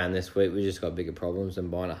we were saying this week, we just got bigger problems than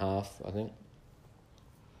buying a half, I think.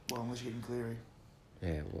 Well, unless you're getting Cleary.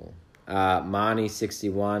 Yeah, well. Marnie,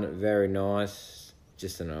 61, very nice.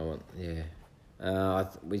 Just another one, yeah.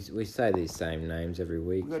 We say these same names every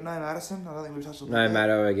week. We've got No Madison. I don't think we've touched on that. No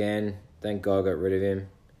Maddo again. Thank God I got rid of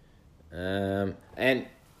him. And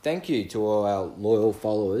thank you to all our loyal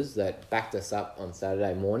followers that backed us up on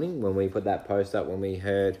Saturday morning when we put that post up when we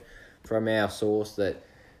heard from our source that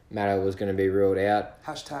Maddo was going to be ruled out.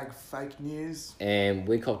 Hashtag fake news. And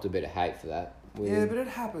we copped a bit of hate for that. But it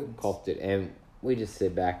happened. Copped it. And we just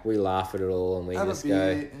sit back, we laugh at it all, and we have just a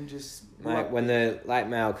beer and just... Mate, when the late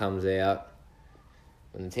mail comes out,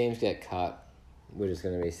 when the teams get cut, we're just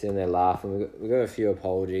going to be sitting there laughing. We've got a few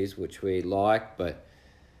apologies, which we like, but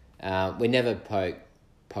we never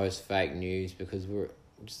post fake news because we're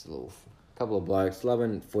just a couple of blokes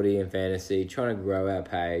loving footy and fantasy, trying to grow our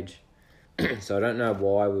page. So I don't know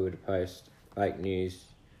why we would post fake news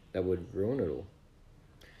that would ruin it all.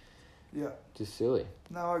 Yeah. Just silly.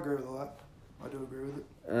 No, I agree with all that. I do agree with it.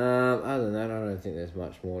 Other than that, I don't think there's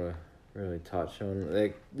much more to really touch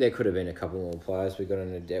on. There could have been a couple more players we got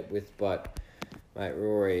into depth with, but mate,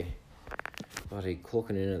 Rory, bloody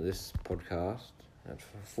clocking in at this podcast. That's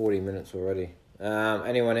 40 minutes already.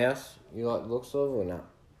 Anyone else you like the looks of or not?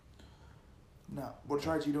 No. What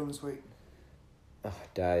trades are you doing this week? Oh,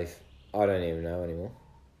 Dave, I don't even know anymore.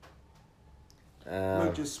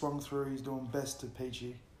 Luke just swung through. He's doing best to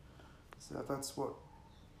Peachy. So that's what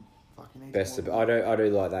fucking needs. Best to, I do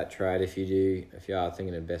like that trade. If you are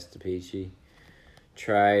thinking of best to Peachy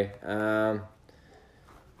trade, yeah.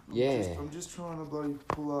 I'm just trying to bloody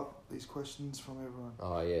pull up these questions from everyone.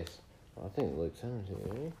 Oh yes, I think Luke's sent it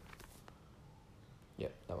to you.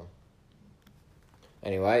 Yep, that one.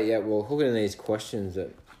 Anyway, yeah, we'll hook in these questions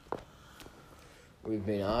that we've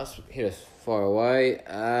been asked. Hit us far away.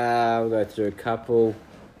 We'll go through a couple.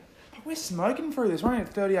 We're smoking through this. We're only at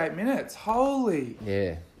 38 minutes. Holy.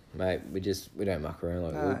 Yeah, mate. We don't muck around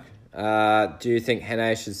like Luke. Do you think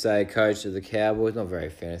Hannay should say coach of the Cowboys? Not very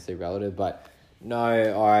fantasy relative, but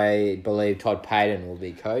no, I believe Todd Payton will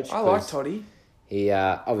be coach. I like Toddy. He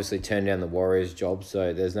obviously turned down the Warriors job,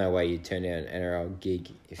 so there's no way you'd turn down an NRL gig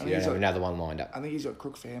if you don't have another one lined up. I think he's got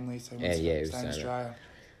Crook family, so he he wants to stay in Australia.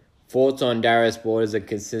 Thoughts on Darius Borders, a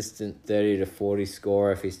consistent 30 to 40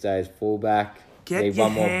 scorer if he stays fullback? Get your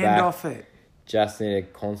hand off it. Just need a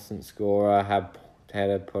constant scorer. Had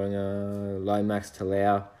putting a Lomax to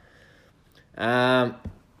Lau.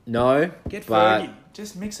 No. Get Fergie.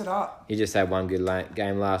 Just mix it up. He just had one good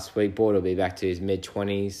game last week. Boyd will be back to his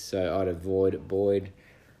mid-20s, so I'd avoid Boyd.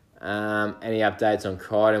 Any updates on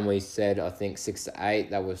Crichton? We said, I think, 6 to 8.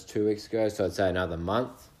 That was 2 weeks ago, so I'd say another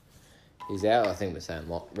month. He's out. I think we're saying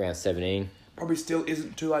around 17. Probably still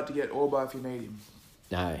isn't too late to get Orbo if you need him.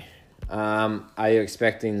 No. Are you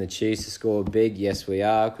expecting the Chiefs to score big? Yes, we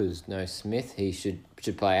are, because no Smith. He should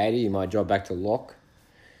play 80. He might drop back to lock.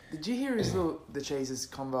 Did you hear the Cheese's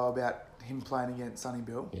convo about him playing against Sonny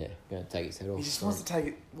Bill? Yeah, going to take his head off. He just wants to take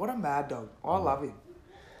it. What a mad dog. I love him.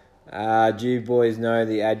 Do you boys know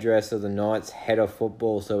the address of the Knights head of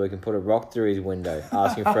football so we can put a rock through his window?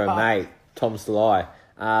 Asking for a mate, Tom Sly.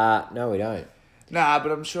 No, we don't. Nah,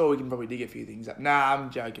 but I'm sure we can probably dig a few things up. Nah, I'm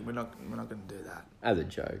joking. We're not going to do that. As a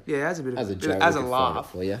joke. Yeah, as a bit of As a joke. as a we can find it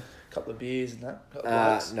laugh. for you. Couple of beers and that.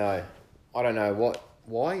 No, I don't know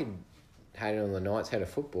why you hated on the Knights head of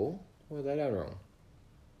football. What have they done wrong?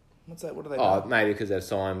 What's that? What are they? Oh, doing? maybe because they've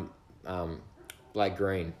signed Blake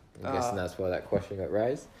Green. I'm guessing that's why that question got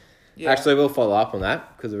raised. Yeah. Actually, we'll follow up on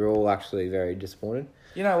that because we're all actually very disappointed.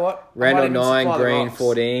 You know what? Randall 9, Green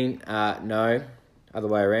 14. No, other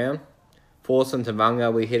way around. Forson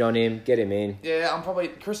Tavanga, we hit on him. Get him in. Yeah,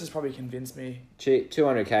 Chris has probably convinced me.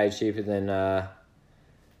 200k cheaper than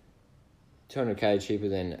 200k cheaper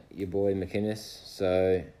than your boy McInnes.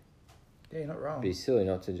 So yeah, you're not wrong. It'd be silly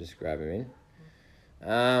not to just grab him in.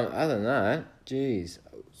 Other than that, geez.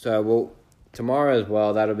 So tomorrow as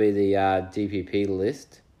well, that'll be the DPP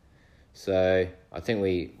list. So I think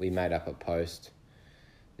we made up a post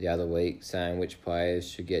the other week saying which players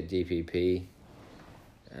should get DPP.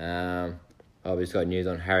 Obviously got news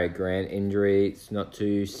on Harry Grant injury. It's not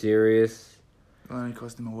too serious. It only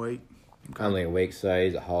cost him a week. Okay. Only a week, so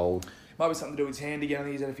he's a hold. Might be something to do with his hand again. I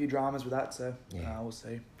think he's had a few dramas with that, so we'll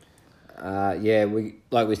see.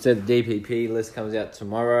 We said, the DPP list comes out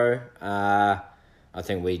tomorrow. I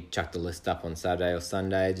think we chucked the list up on Saturday or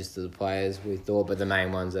Sunday just to the players we thought, but the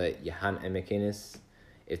main ones are your Hunt and McInnes.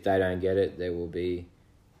 If they don't get it, there will be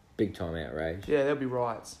big time outrage. Yeah, there'll be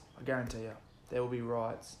riots. I guarantee you. There will be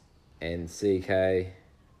riots. And CK,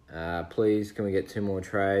 please can we get 2 more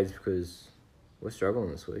trades because we're struggling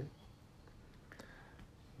this week.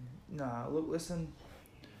 No, look, listen.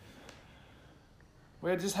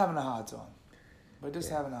 We're just having a hard time.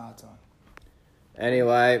 Having a hard time.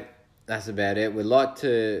 Anyway, that's about it. We'd like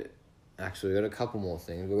to... Actually, we've got a couple more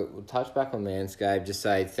things. We'll touch back on Manscaped. Just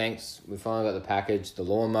say thanks. We finally got the package. The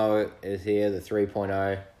lawnmower is here, the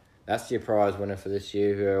 3.0. That's your prize winner for this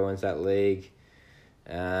year, whoever wins that league.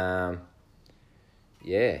 They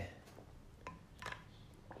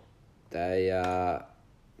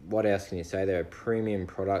what else can you say? They're a premium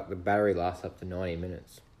product. The battery lasts up to 90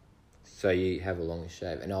 minutes. So you have a longer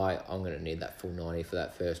shave. And I'm going to need that full 90 for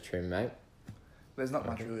that first trim, mate. There's not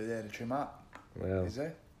much really there to trim up. Well, is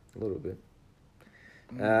there? A little bit.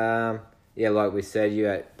 Like we said,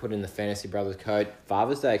 you put in the Fantasy Brothers code.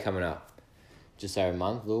 Father's Day coming up. Just over a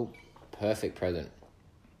month. Little perfect present.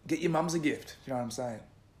 Get your mums a gift. You know what I'm saying?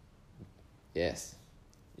 Yes,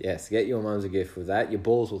 get your mums a gift with that. Your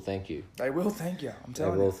balls will thank you. They will thank you, I'm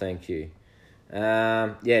telling you. They will thank you.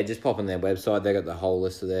 Just pop on their website. They got the whole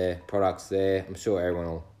list of their products there. I'm sure everyone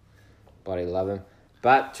will bloody love them.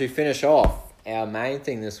 But to finish off, our main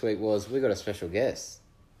thing this week was we got a special guest.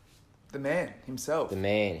 The man himself.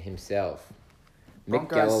 Mick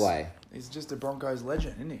Galloway. He's just a Broncos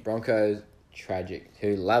legend, isn't he? Broncos tragic.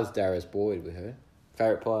 Who loves Darius Boyd, we heard.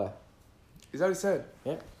 Favourite player. Is that what he said?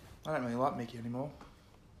 Yeah. I don't really like Mickey anymore.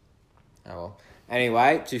 Oh, well.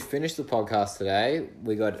 Anyway, to finish the podcast today,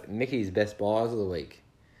 we got Mickey's best buys of the week.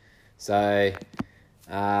 So,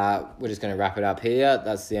 we're just going to wrap it up here.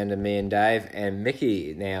 That's the end of me and Dave. And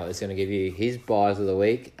Mickey now is going to give you his buys of the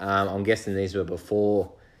week. I'm guessing these were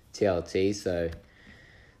before TLT, so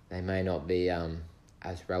they may not be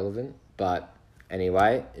as relevant. But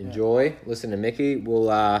anyway, enjoy. Listen to Mickey.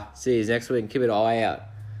 We'll see you next week and keep an eye out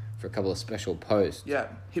for a couple of special posts. Yeah,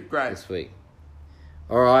 hip great. This week.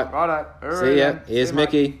 All right. Righto. See ya. Here's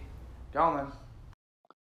Mickey. Mate. Go on, then.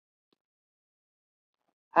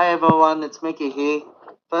 Hey everyone, it's Mickey here.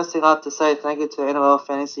 First thing I'd like to say thank you to NRL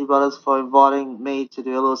Fantasy Brothers for inviting me to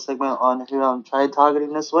do a little segment on who I'm trade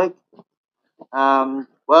targeting this week.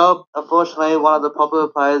 Unfortunately, one of the popular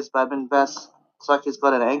players, Badman Bass, looks like he's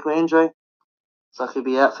got an ankle injury, so he'll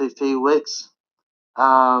be out for a few weeks.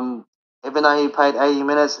 Even though he played 80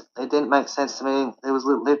 minutes, it didn't make sense to me. He was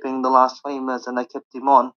limping the last 20 minutes and they kept him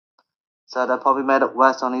on, so they probably made it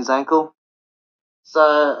worse on his ankle.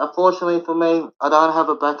 So, unfortunately for me, I don't have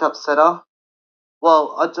a backup setter.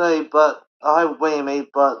 Well, I do, but I have Williamy,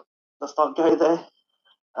 but let's not go there.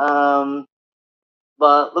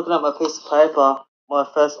 But looking at my piece of paper, my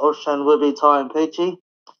first option would be Tyron Peachy.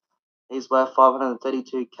 He's worth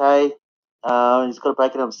 532k. He's got a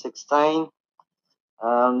breaking of 16.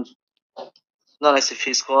 Notice a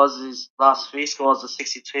few scores. His last 3 scores are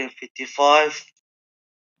 62 and 55.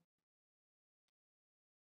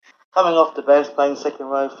 Coming off the bench, playing second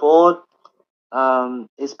row forward.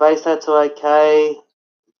 His base stats are okay,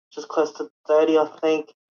 just close to 30, I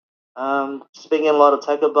think. Just being in a lot of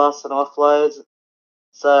tackle busts and offloads.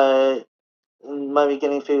 So and maybe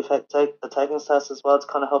getting a few attacking stats as well to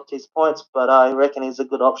kind of help his points. But I reckon he's a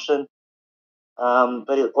good option.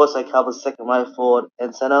 But he also covers second row forward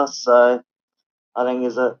and centre, so I think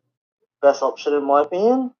he's a best option in my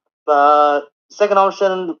opinion. But second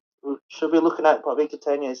option we should be looking at probably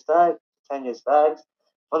Catania Staggs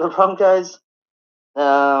for the Broncos.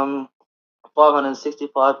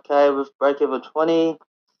 565k with break-even 20.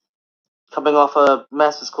 Coming off a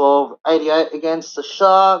massive score of 88 against the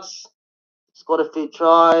Sharks. Scored a few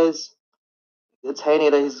tries. It's handy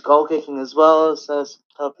that he's goal kicking as well, so it's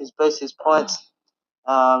help his boost his points.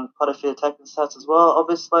 Quite a few attacking stats as well,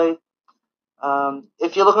 obviously.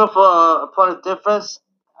 If you're looking for a point of difference,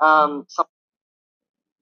 someone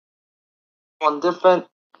different,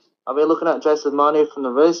 I'll be looking at Jason Manu from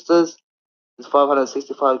the Roosters. He's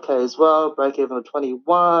 565k as well, break even of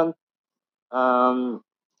 21.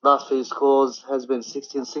 Last few scores has been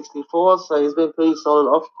 60 and 64, so he's been pretty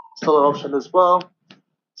solid option as well.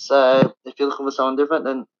 So if you're looking for someone different,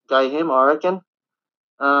 then go him, I reckon.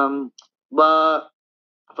 But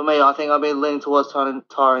for me, I think I've been leaning towards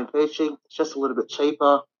Tyrone Peachy. It's just a little bit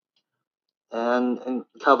cheaper and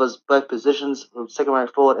covers both positions, second row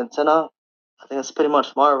forward and centre. I think that's pretty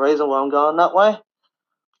much my reason why I'm going that way.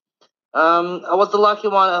 I was the lucky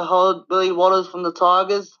one to hold Billy Waters from the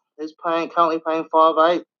Tigers. He's currently paying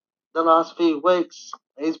 5.8 the last few weeks.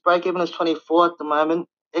 His break even is 24 at the moment.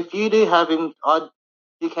 If you do have him,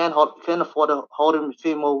 you can afford to hold him a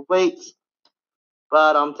few more weeks.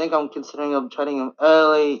 But I think I'm considering trading him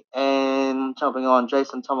early and jumping on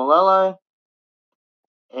Jason Tomalolo.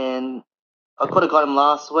 And I could have got him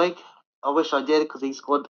last week. I wish I did because he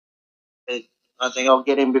scored. I think I'll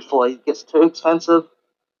get him before he gets too expensive.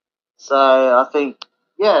 So I think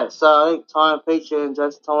Tyrone Peachy and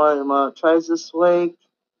Jason Tomalolo are my trades this week.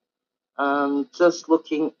 Just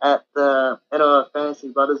looking at the NRL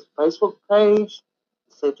Fantasy Brothers Facebook page,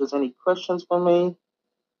 see if there's any questions for me.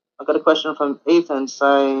 I got a question from Ethan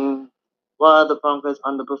saying, "Why are the Broncos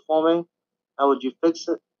underperforming? How would you fix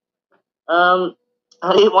it?" I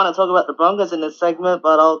didn't want to talk about the Broncos in this segment,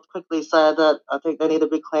 but I'll quickly say that I think they need a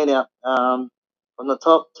big clean out from the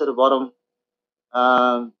top to the bottom.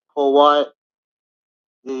 Paul White,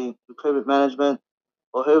 the recruitment management,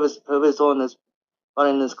 or whoever's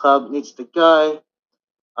running this club needs to go.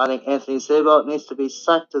 I think Anthony Seibold needs to be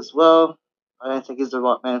sacked as well. I don't think he's the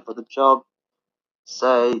right man for the job.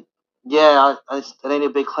 So, yeah, I need a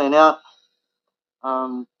big clean out.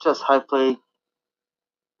 Just hopefully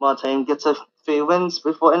my team gets a few wins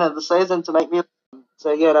before end of the season to make me.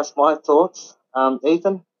 So, yeah, that's my thoughts.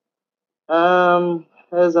 Ethan.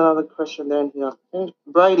 Here's another question down here.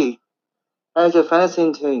 Brady, how's your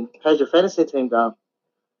fantasy team going?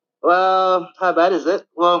 Well, how bad is it?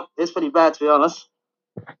 Well, it's pretty bad to be honest.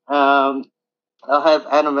 I have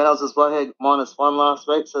Adam Reynolds as well. He had -1 last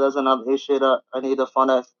week, so there's another issue that I need to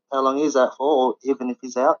find out how long he's out for, or even if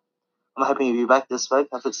he's out. I'm hoping he'll be back this week.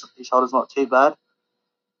 I think his shoulder's not too bad.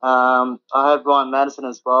 I have Ryan Madison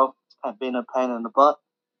as well. It's been a pain in the butt.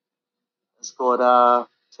 He scored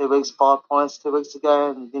 2 weeks, 5 points 2 weeks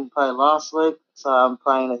ago, and he didn't play last week, so I'm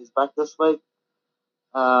praying that he's back this week.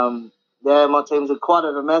 My team's quite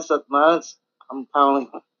a mess at the moment. I'm currently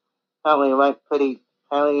ranked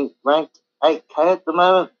 8K at the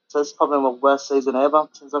moment, so it's probably my worst season ever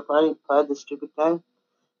since I played this stupid game.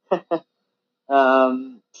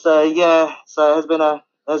 So it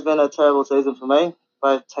has been a terrible season for me,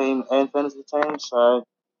 both team and fantasy team. So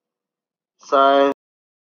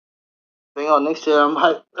being on next year,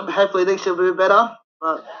 hopefully next year will be better.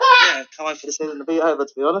 But yeah, can't wait for the season to be over,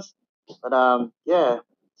 to be honest. But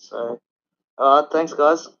So thanks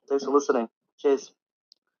guys. Thanks for listening. Cheers.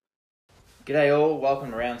 G'day all, welcome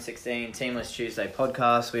to Round 16 Teamless Tuesday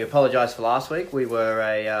podcast. We apologise for last week. We were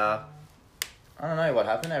I don't know what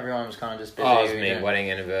happened. Everyone was kind of just busy. Oh, it was me, wedding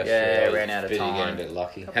anniversary. Yeah, ran out of busy, time. getting a bit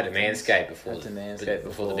lucky. Had to manscape before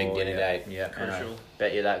the big dinner date. Yeah, crucial.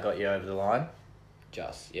 Bet you that got you over the line.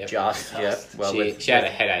 Just. Well, she had a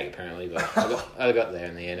headache apparently, but I got there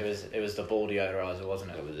in the end. It was the ball deodorizer, wasn't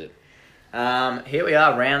it? That was it. Here we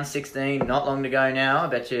are, round 16. Not long to go now. I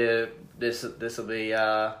bet you this will be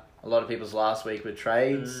a lot of people's last week with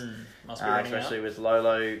trades. Must be running especially out. with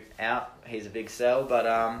Lolo out. He's a big sell, but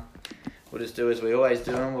we'll just do as we always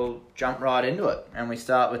do, and we'll jump right into it. And we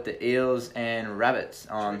start with the Eels and Rabbits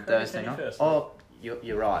on Thursday night. First, oh,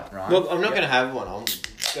 you're right, Ryan. Well, I'm not going to have one. I'm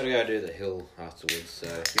got to go do the hill afterwards. So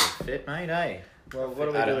You're fit, mate, eh? Well, what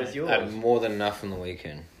do we do with yours? I had more than enough on the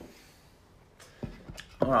weekend.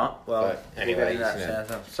 All right. Well, But anyway, we'll get into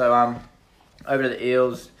that. So over to the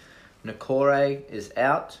Eels. Nakore is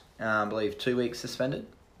out. I believe 2 weeks suspended.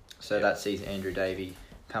 So that sees Andrew Davey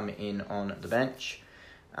come in on the bench.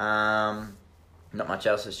 Not much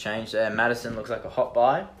else has changed there. Madison looks like a hot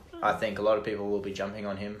buy. I think a lot of people will be jumping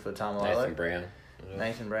on him for Tamalolo.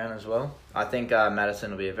 Nathan Brown as well. I think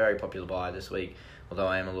Madison will be a very popular buy this week, although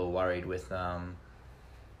I am a little worried with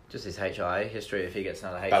just his HIA history if he gets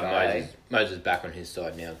another HIA. But Moses back on his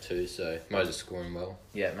side now too, so Moses scoring well.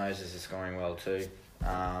 Yeah, Moses is scoring well too.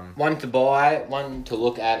 One to buy, one to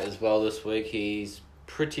look at as well this week. He's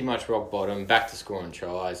pretty much rock bottom, back to scoring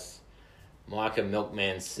tries. Micah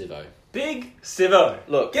Milkman Sivo. Big Sivo.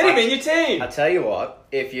 Look, get him in your team. I tell you what,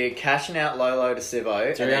 if you're cashing out Lolo to Sivo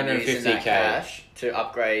and then using that 350k cash to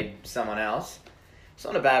upgrade someone else, it's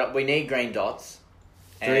not a bad. We need green dots.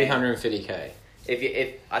 350k.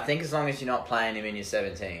 If I think as long as you're not playing him in your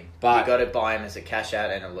 17, But you got to buy him as a cash out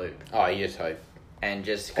and a loop. Oh, you just hope. And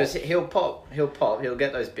just because he'll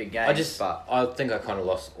get those big games. I think I kind of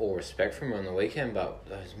lost all respect for him on the weekend, but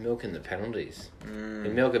those milking the penalties. He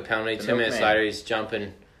milk a penalty, 2 minutes later he's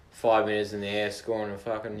jumping 5 minutes in the air, scoring a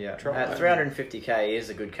fucking try. At 350k is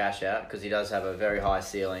a good cash out because he does have a very high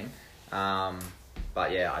ceiling.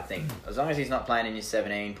 But yeah, I think as long as he's not playing in your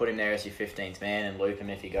 17, put him there as your 15th man and loop him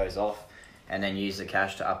if he goes off, and then use the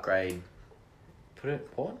cash to upgrade. Put it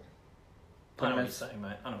what? I know what you're saying,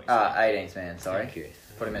 mate. I know what you're saying. 18th man, sorry. Thank you.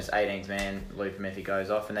 Put him as 18th man, loop him if he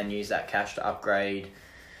goes off, and then use that cash to upgrade.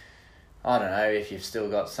 I don't know, if you've still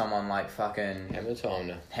got someone like fucking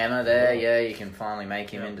Hammer there, yeah, you can finally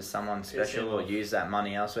make him into someone special or use that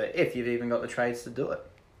money elsewhere, if you've even got the trades to do it.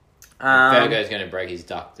 Virgo's going to break his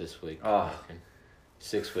duck this week. Oh.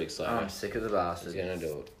 6 weeks later. I'm sick of the bastard. He's going to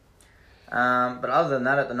do it. But other than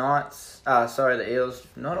that, at the Knights, the Eels,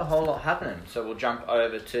 not a whole lot happening. So we'll jump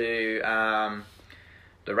over to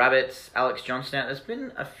the Rabbits, Alex Johnston. There's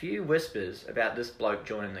been a few whispers about this bloke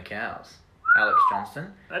joining the Cows, Alex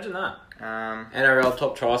Johnston. Imagine that. NRL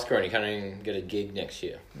top try scorer and he can't even get a gig next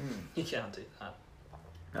year. You can't do that.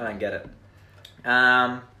 I don't get it.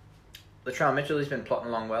 Latrell Mitchell, he's been plotting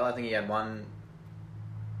along well. I think he had one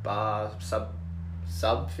bar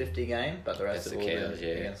sub 50 game, but the rest have all been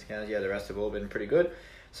against the Cows. Yeah, the rest have all been pretty good.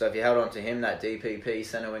 So if you held on to him, that DPP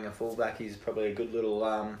centre winger fullback, he's probably a good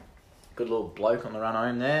little bloke on the run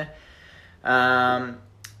home there.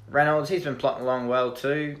 Reynolds, he's been plotting along well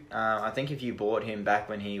too. I think if you bought him back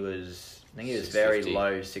when he was, very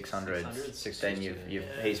low 600s, then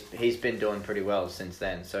he's been doing pretty well since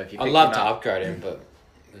then. So if you I'd love to upgrade him, but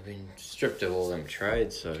we've been stripped of all them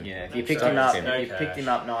trades. So yeah, if you picked him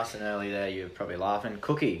up nice and early there, you're probably laughing.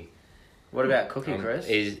 Cookie, what about Cookie, Chris?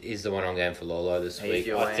 He's the one I'm going for Lolo this week.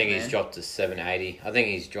 I think he's dropped to 780. I think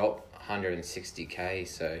he's dropped 160k.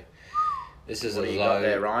 So this is a low.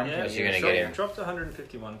 There, Ryan. Yeah, you're going to get him. Dropped to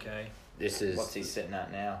 151k. This is what's he sitting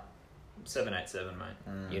at now? 787,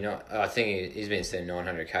 mate. You know, I think he's been sitting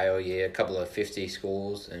 900k all year. A couple of 50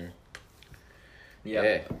 scores and.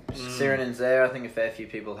 Yeah. Sirenen's there. I think a fair few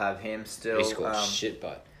people have him still. He scored shit,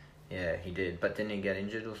 but... Yeah, he did. But didn't he get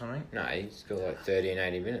injured or something? No, he scored like 30 and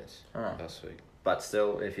 80 minutes last week. But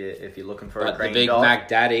still, if you're looking for a green the big dog... Mac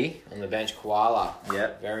Daddy on the bench, Koala.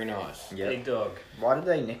 Yep. Very nice. Yep. Big dog. Why did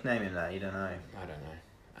they nickname him that? You don't know. I don't know.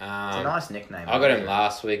 It's a nice nickname. I got him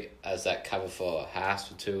last week as that cover for Haas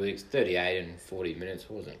for 2 weeks. 38 and 40 minutes.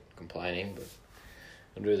 Wasn't complaining, but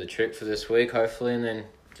I'll do the trick for this week, hopefully, and then...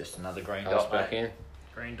 Just another green dot back in.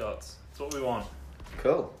 Green dots. That's what we want.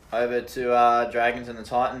 Cool. Over to Dragons and the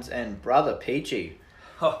Titans and Brother Peachy.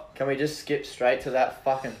 Oh. Can we just skip straight to that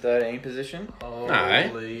fucking 13 position? No,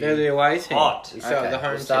 they're the away team. Hot. We start with the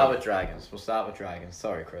home We'll start team. with Dragons.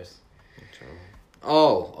 Sorry, Chris.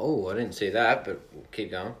 Oh, I didn't see that, but we'll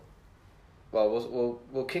keep going. Well,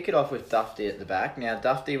 we'll kick it off with Dufty at the back. Now,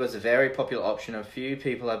 Dufty was a very popular option. A few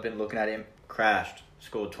people have been looking at him. Crashed.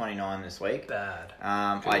 Scored 29 this week. Bad.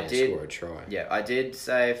 I did score a try. Yeah, I did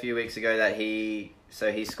say a few weeks ago that he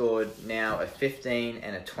scored now a 15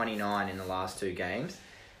 and a 29 in the last 2 games.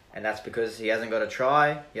 And that's because he hasn't got a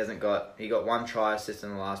try. He got 1 try assist in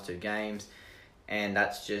the last 2 games. And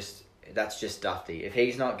that's just Dufty. If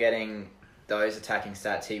he's not getting those attacking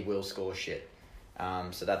stats, he will score shit.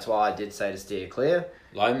 So that's why I did say to steer clear.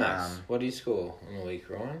 Lomax, what do you score on the week,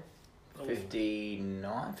 Ryan?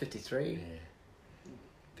 59, 53. Yeah.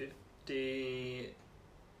 50...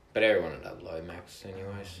 But everyone would have Lomax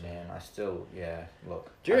anyways. Man, I still, look.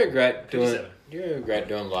 Do you regret 57.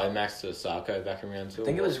 doing Lomax to Osako back in round 2? I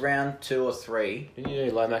think it was round 2 or 3. Didn't you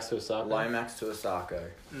do Lomax to Osako? Lomax to Osako.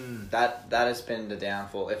 That has been the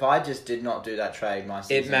downfall. If I just did not do that trade, my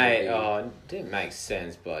season it didn't make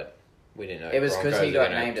sense, but we didn't know. It was because he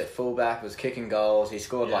got named at fullback, was kicking goals, he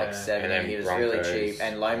scored like 7, and then he was Broncos, really cheap,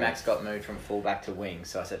 and Lomax got moved from fullback to wing,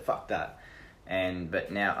 so I said, fuck that.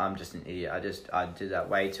 But now I'm just an idiot. I did that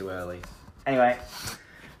way too early. Anyway,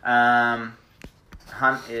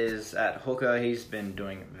 Hunt is at hooker. He's been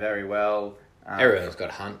doing very well. Everyone's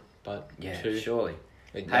got Hunt, but Yeah, two. surely.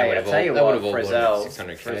 They Hey, would I have tell you they what, would have all Frizzell, bought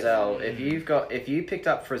 600K. Frizzell, if you picked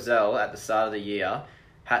up Frizzell at the start of the year,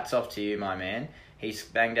 hats off to you, my man. He's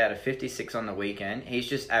banged out a 56 on the weekend. He's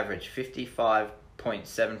just averaged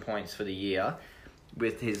 55.7 points for the year,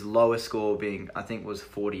 with his lowest score being, I think, was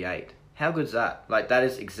 48. How good's that? Like, that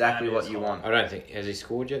is exactly That what is you hot. want. I don't think has he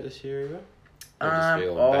scored yet this year either. Or just be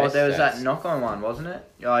on base There was stats? that knock-on one, wasn't it?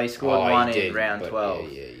 Oh, he scored He one in did, round but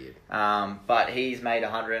 12. Yeah. But he's made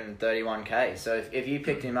 131k. So if you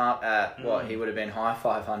picked him up at what, he would have been high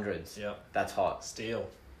 500s. Yeah. That's hot. Steal.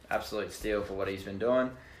 Absolute steal for what he's been doing.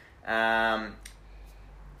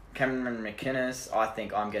 Cameron McInnes, I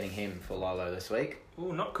think I'm getting him for Lolo this week.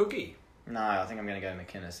 Ooh, not Cookie. No, I think I'm going to go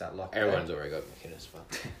McInnes at lock. Everyone's already got McInnes,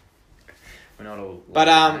 but. We're not all. But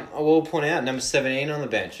I will point out number 17 on the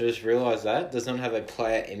bench. I just realised that does not have a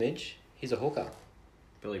player image. He's a hooker.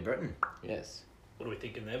 Billy Britton. Yes. What are we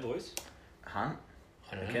thinking there, boys? Hunt.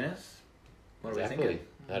 I don't know. McInnes. What are we Exactly. thinking?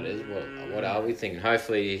 That is what are we thinking?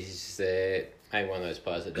 Hopefully he's maybe one of those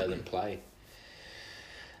players that doesn't play.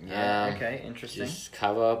 Yeah. Okay. Interesting. Just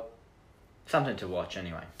cover. Something to watch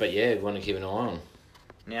anyway. But yeah, we want to keep an eye on.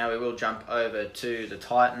 Now we will jump over to the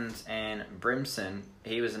Titans and Brimson.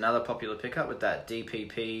 He was another popular pickup with that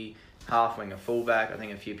DPP half winger fullback. I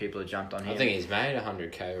think a few people have jumped on him. I think he's made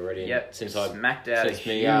 100k already. Yep. Since I smacked out a since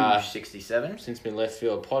me, huge 67. since my left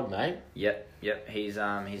field pod, mate. Yep. He's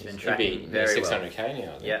been He'll tracking be very well. 600k now.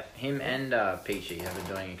 I think. Yep. Him and Peachy have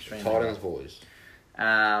been doing extremely Titans well. boys.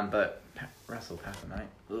 But Russell Packer, mate.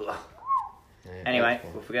 Ugh. Yeah, Anyway,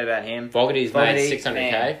 beautiful. we'll forget about him. Fogarty's Fogarty, made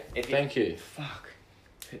 600k. man, if you- Thank you. Fuck.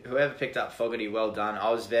 Whoever picked up Fogarty, well done. I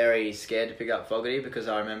was very scared to pick up Fogarty because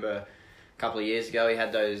I remember a couple of years ago he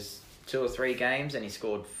had those 2 or 3 games and he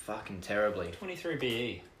scored fucking terribly. 23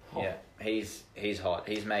 BE. Hot. Yeah, he's hot.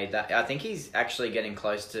 He's made that. I think he's actually getting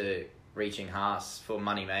close to reaching Haas for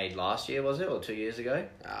money made last year, was it, or 2 years ago?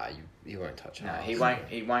 You won't touch him. No, he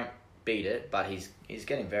won't beat it, but he's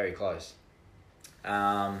getting very close.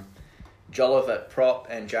 Jolliffe at prop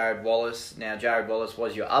and Jared Wallace. Now, Jared Wallace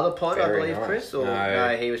was your other pod, I Very believe, nice. Chris? Or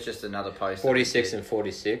no, he was just another post. 46 and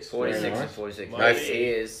 46. 46 Very and nice. 46. No, No, he he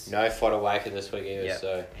is. No fodder waker this week either, Yeah,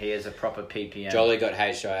 so... he is a proper PPM. Jolly got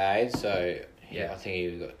HIA, so Yeah. I think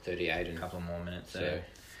he got 38 A and couple more minutes so there.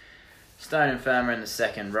 Stone and Firmer in the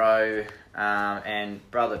second row. And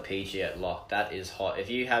Brother Peachy at lock. That is hot. If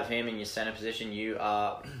you have him in your centre position, you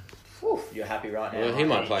are... you're happy right now. well, he aren't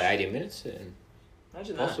might you? play 80 minutes and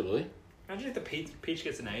Imagine that. possibly. Imagine if the Peach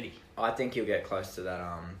gets an 80. I think he'll get close to that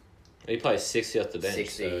He plays 60 off the bench.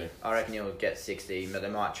 60. So I reckon he'll get 60, but they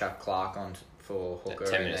might chuck Clark on for hooker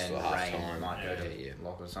 10 and minutes then for half Rain time. might go to Yeah.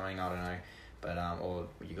 lock or something. I don't know. But or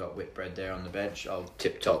you got Whitbread there on the bench.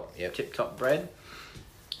 tip top. Yep. Tip top bread.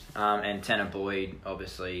 And Tanner Boyd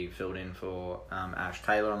obviously filled in for Ash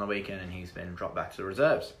Taylor on the weekend, and he's been dropped back to the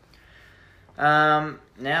reserves.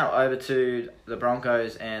 Now over to the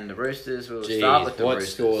Broncos and the Roosters. We'll start with the what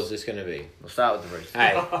Roosters. score is this going to be? We'll start with the Roosters.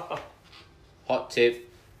 Hey, hot tip,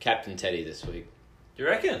 Captain Teddy this week. You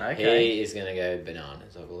reckon? Okay. He is going to go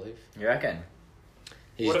bananas, I believe. You reckon?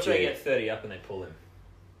 He's What if they due. get 30 up and they pull him?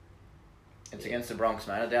 It's against the Bronx,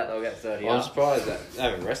 mate. I doubt they'll get 30 I'm up. surprised that they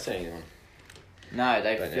haven't rested anyone. No,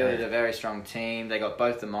 they But fielded no. a very strong team. They got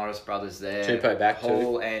both the Morris brothers there. Tupou back too.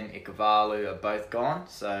 Hall and Ikavalu are both gone.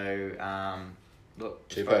 So, look,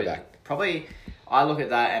 it's Tupou back. Probably, I look at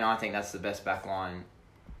that and I think that's the best back line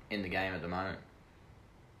in the game at the moment.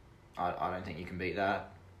 I don't think you can beat that.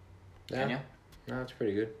 Can you? No, it's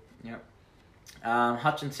pretty good. Yep.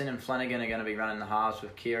 Hutchinson and Flanagan are going to be running the halves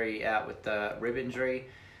with Keary out with the rib injury.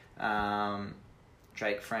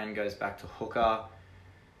 Jake Friend goes back to hooker.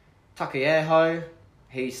 Takayeho,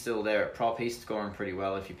 he's still there at prop. He's scoring pretty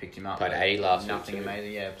well if you picked him up. Played but 80 last week Nothing too.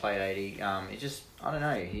 amazing. Yeah, played 80. He just, I don't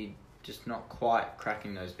know, he just not quite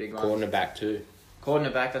cracking those big ones. Cornerback too.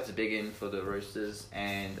 Cornerback, that's a big in for the Roosters.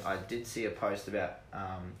 And I did see a post about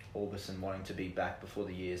Orbison wanting to be back before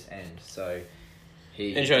the year's end. So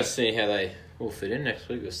he... Interesting to see how they will fit in next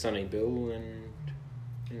week with Sonny Bill and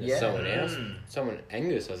Yeah. someone else. Someone,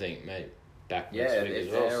 Angus, I think, mate, back Yeah, next week if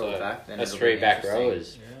as well. they're all So back, then that's it'll 3 be back interesting.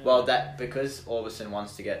 rowers. Well, that because Orbison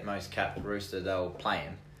wants to get most capped Rooster, they'll play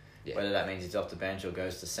him. Yeah. Whether that means he's off the bench or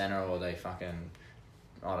goes to centre or they fucking,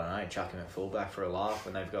 I don't know, chuck him at fullback for a laugh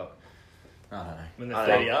when they've got, I don't know. When I they're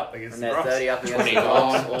don't 30 know. up against When the they're Rocks. 30 up against 20 the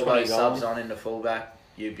Rocks, gone, all 20 those gone. subs on into fullback,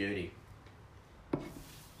 you beauty.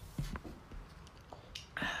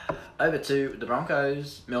 Over to the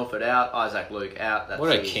Broncos. Milford out. Isaac Luke out. That's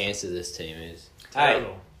What a his- cancer this team is. Hey,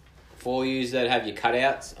 Terrible. for you that have your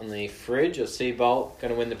cutouts on the fridge or Seabolt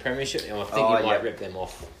going to win the premiership, I think Oh, you might yeah. rip them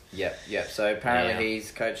off. Yep. So apparently Yeah.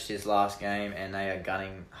 he's coached his last game and they are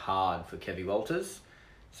gunning hard for Kevy Walters.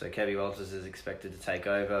 So Kevy Walters is expected to take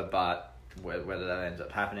over, but whether that ends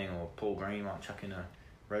up happening or Paul Green might chuck in a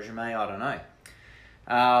resume, I don't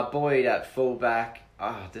know. Boyd at fullback.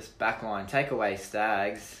 This backline. Take away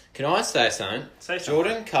Stags. Can I say something? Say something.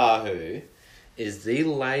 Jordan Kahu is the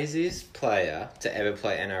laziest player to ever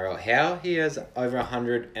play NRL. How he has over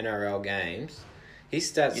 100 NRL games.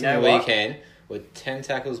 His stats You know on the what? weekend were 10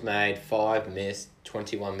 tackles made, 5 missed,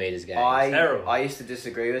 21 metres gained. Terrible. I used to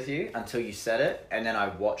disagree with you until you said it, and then I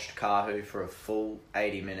watched Kahu for a full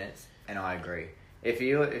 80 minutes, and I agree. If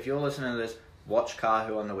you're listening to this, watch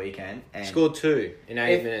Kahu on the weekend. And Scored 2 in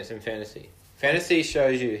 8 If- minutes in fantasy. Fantasy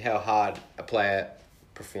shows you how hard a player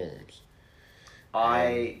performs.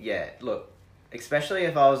 Look, especially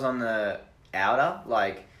if I was on the outer,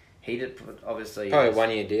 like he did, obviously. Probably a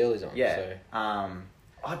 1 year deal he's on. Yeah. So.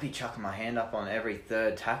 I'd be chucking my hand up on every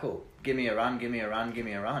third tackle. Give me a run, give me a run, give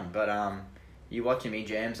me a run. But you watch him, he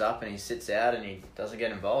jams up and he sits out and he doesn't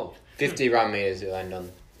get involved. 50 run metres he'll end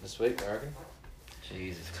on this week, I reckon.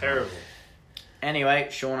 Jesus Christ. Terrible. Anyway,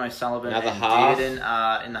 Sean O'Sullivan Another and half. Dearden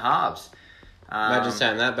are in the halves. Imagine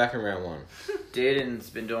saying that back in round 1. Dearden's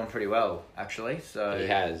been doing pretty well, actually. So He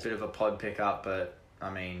has. Bit of a pod pickup, but, I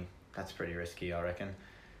mean, that's pretty risky, I reckon.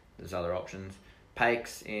 There's other options.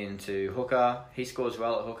 Pakes into hooker. He scores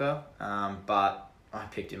well at hooker, but I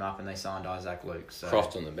picked him up and they signed Isaac Luke. So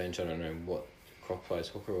Croft on the bench, I don't know what Croft plays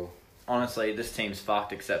hooker or... honestly, this team's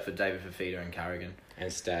fucked except for David Fafita and Carrigan.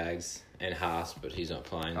 And Stags and Haas, but he's not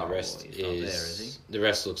playing. The Oh, rest he's not there, is he? The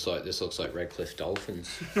rest looks like Redcliffe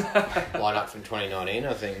Dolphins line up from 2019.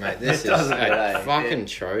 I think, mate. This It doesn't is matter. fucking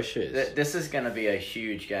atrocious. This is going to be a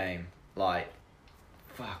huge game. Like,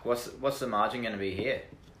 fuck, what's the margin going to be here?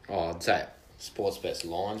 Oh, I'd say Sportsbet's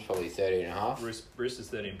line's probably 30.5. Roosters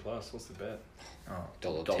 13 plus. What's the bet? Oh,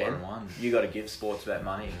 $1.10. $1. You got to give Sportsbet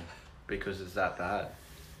money because it's that bad.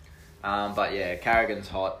 But yeah, Carrigan's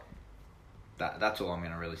hot. That's all I'm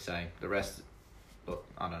going to really say. The rest, look,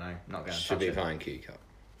 I don't know. Not going to Should touch be it. playing Q Cup.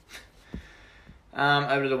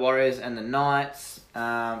 Over to the Warriors and the Knights.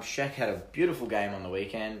 Shaq had a beautiful game on the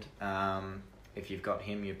weekend. If you've got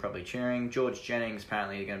him, you're probably cheering. George Jennings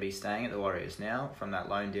apparently going to be staying at the Warriors now from that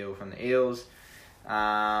loan deal from the Eels.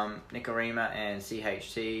 Nikorima and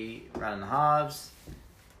CHT running the halves.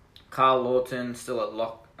 Carl Lawton still at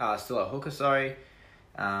hooker,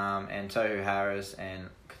 and Tohu Harris and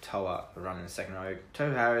Katoa are running the second row.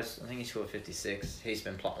 Tohu Harris, I think he scored 56. He's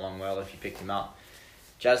been plotting along well if you picked him up.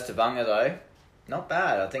 Jazz Tavanga though, not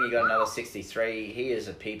bad. I think he got another 63. He is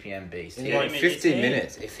a PPM beast. In He- like 50 18.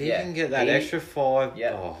 minutes. If he Yeah. can get that He- extra 5,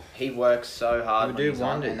 Yeah, oh. he works so hard He'll when do he's on,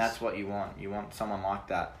 wonders. and that's what you want. You want someone like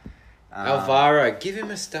that. Alvaro, give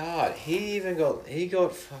him a start. He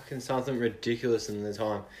got fucking something ridiculous in the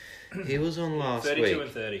time. He was on last 32 week.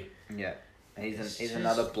 and 30. Yeah, he's Just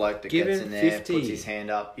another bloke that give gets him in there, 50. puts his hand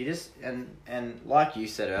up. You just and like you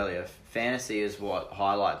said earlier, fantasy is what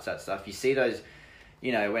highlights that stuff. You see those,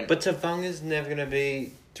 when But Tavanga's never going to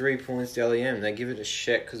be 3 points to LEM. They give it a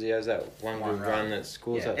Shek because he has that one One good run. run that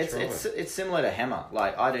scores yeah, that try. it's similar to Hammer.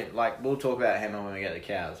 Like I don't like. We'll talk about Hammer when we get the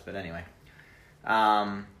cows. But anyway,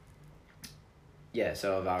 yeah.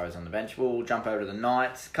 So Alvaro's on the bench. We'll jump over to the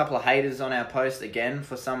Knights. A couple of haters on our post again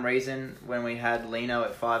for some reason when we had Lino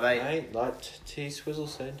at 5'8". Hey, like T Swizzle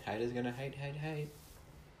said, haters going to hate.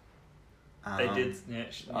 They did. Yeah,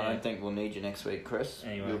 I don't think we'll need you next week, Chris.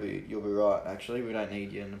 Anyway. You'll be right. Actually, we don't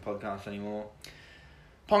need you in the podcast anymore.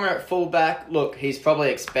 Ponga at fullback. Look, he's probably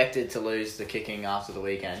expected to lose the kicking after the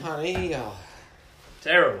weekend. Honey,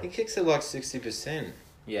 Terrible. he kicks it like 60%.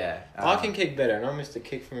 Yeah, I can kick better, and I missed a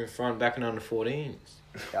kick from in front back in under 14s.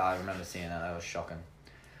 Yeah, I remember seeing that. That was shocking.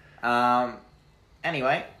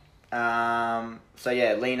 Anyway, so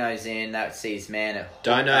yeah, Lino's in. That sees man at.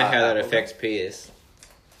 Don't know how that at affects Pierce.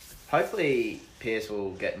 Hopefully, Pierce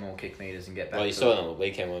will get more kick meters and get back. Well, you to saw it. it on the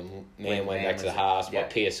weekend when Man When went Man back to the was- halves, yeah. what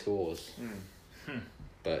Pierce scores. Hmm.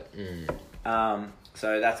 But,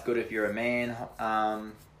 So that's good if you're a man. A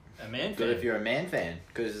man Good fan. if you're a man fan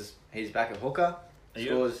because he's back at hooker. Are you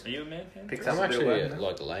Scores. a man fan? Picks I'm up a bit of actually work.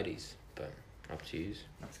 like the ladies, but up to you.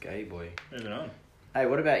 That's gay, boy. Moving on. Hey,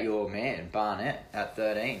 what about your man Barnett at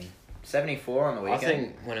 13? 74 on the I weekend.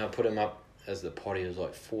 think when I put him up as the potty, it was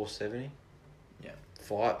like 470. Yeah.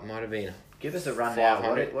 Fight might have been. Give us a rundown.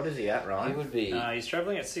 500. What is he at, He Ryan? would be. He's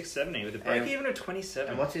travelling at 670 with a break even of 27.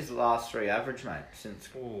 And what's his last three average, mate? Since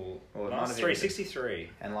Ooh, Well, it might last have three, been- 63.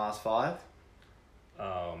 and last five?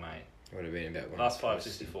 Oh, mate. Would have been about Last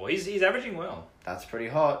 564. He's averaging well. That's pretty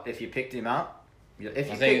hot. If you picked him up, I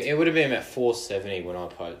think it would have been about 470 when I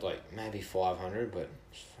posted, maybe 500, but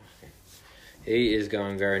fucking, he is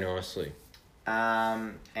going very nicely.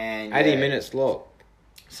 And 80 minutes lock.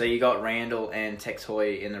 So you got Randall and Tex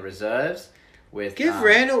Hoy in the reserves with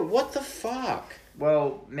Randall, what the fuck?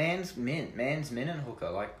 Well, man's mint and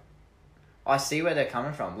hooker. I see where they're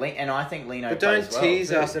coming from. And I think Lino But plays don't well, tease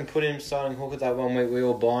too. us and put him starting hooker that 1 week. We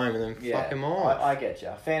all buy him and then fuck him off. I get you.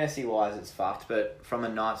 Fantasy-wise, it's fucked. But from a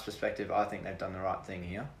Knights perspective, I think they've done the right thing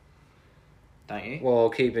here. Don't you? Well, I'll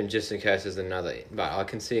keep him just in case there's another. But I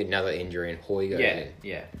can see another injury and Hoy goes in.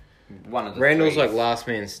 Yeah. One of the Randall's three. like last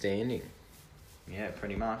man standing. Yeah,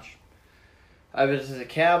 pretty much. Over to the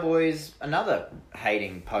Cowboys, another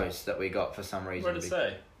hating post that we got for some reason. What did it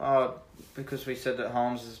say? Oh, because we said that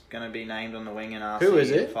Holmes is going to be named on the wing in RC. Who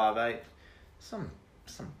is it? 5'8". Some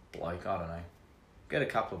bloke, I don't know. Get a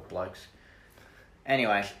couple of blokes.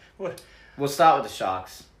 Anyway, What? we'll start with the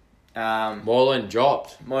Sharks. Moylan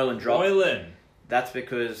dropped. Moylan dropped. Moylan. That's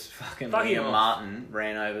because fucking Fuck him Liam off. Martin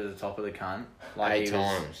ran over the top of the cunt. 8 he was-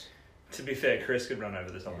 times. To be fair, Chris could run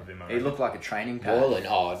over the top of him. He looked like a training pad. Moylan,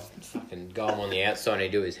 I'd fucking go him on the outside and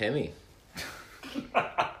he'd do his hemi.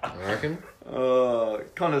 I reckon.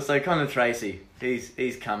 Connor Tracy,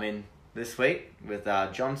 he's come in this week with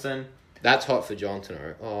Johnson. That's hot for Johnson.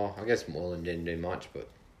 I guess Moylan didn't do much, but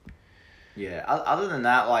Yeah, other than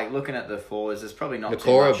that, looking at the forwards, there's probably not too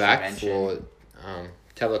Nakora much to back mention. for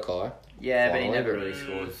Talakai. Yeah, but he Finally. never really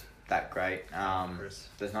scores that great. Chris.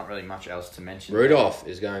 There's not really much else to mention. Rudolph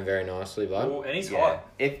is going very nicely, bud. Oh, and he's Yeah. hot.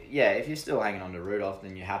 If you're still hanging on to Rudolph,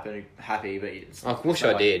 then you're happy, but it's I wish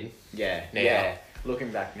so I did. Yeah, Now. yeah.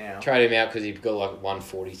 Looking back now, Trade him out because he got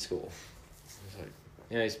 140 score. It's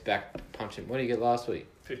like, he's back punching. What did he get last week?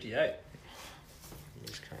 58. He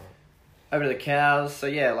just can't. over to the Cows. So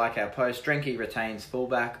yeah, like our post, Drinky retains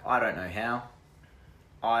fullback. I don't know how.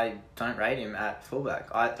 I don't rate him at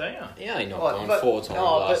fullback. Don't you? Yeah, he knocked Well, on but- 4 times no,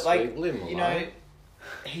 but, last like, week. Leave him alone. You know,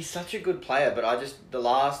 he's such a good player, but the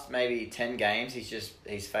last maybe 10 games,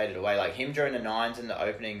 he's faded away. Like him during the Nines in the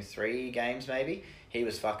opening 3 games, maybe he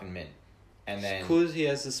was fucking mint. And then because he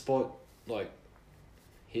has the spot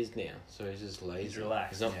his now, so he's just lazy. He's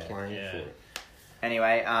relaxed. He's not Yeah. playing Yeah. for it.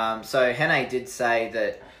 anyway, so Hene did say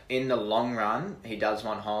that in the long run he does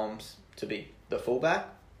want Holmes to be the fullback,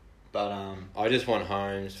 but I just want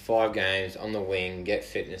Holmes 5 games on the wing, get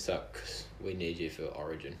fitness up because we need you for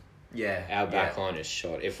Origin. yeah, Our back line is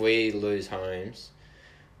shot. If we lose Holmes,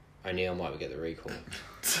 O'Neill might get the recall.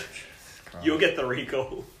 You'll get the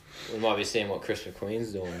recall. We might be seeing what Chris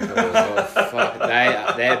McQueen's doing. Fuck,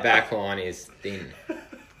 their back line is thin.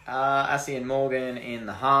 Assy and Morgan in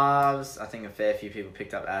the halves. I think a fair few people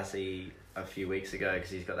picked up Assy a few weeks ago because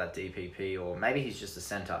he's got that DPP, or maybe he's just a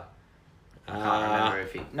centre. I can't remember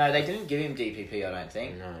if he... No, they didn't give him DPP, I don't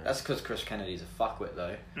think. No. That's because Chris Kennedy's a fuckwit,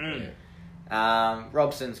 though. Mm.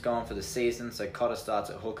 Robson's gone for the season, so Cotter starts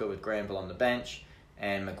at hooker with Granville on the bench,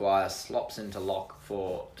 and Maguire slops into lock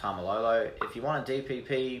for Tamalolo. If you want a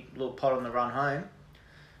DPP, little pot on the run home,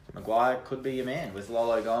 Maguire could be your man with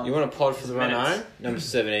Lolo gone. You want a pod for the run Minutes. home? Number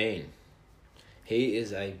 17. He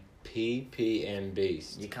is a PPM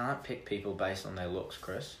beast. You can't pick people based on their looks,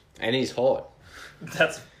 Chris. And he's hot.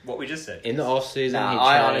 That's what we just said. In the off season, Nah, he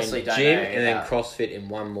I trained honestly don't gym know and then about- CrossFit in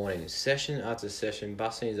one morning. Session after session,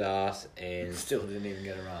 busting his ass, and Still didn't even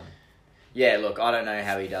get a run. Yeah, look, I don't know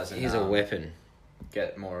how he doesn't he's a weapon.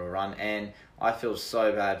 get more of a run. And I feel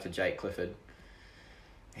so bad for Jake Clifford.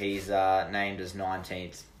 He's named as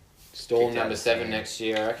 19th. Storm Kicked out number the 7 team. next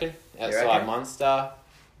year, I reckon. You Outside reckon? Munster.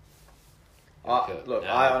 Look, No.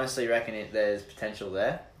 I honestly reckon there's potential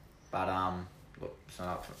there. But, look, it's not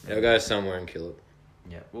up for He'll go somewhere and kill it.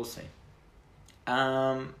 Yeah, we'll see.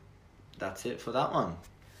 That's it for that one.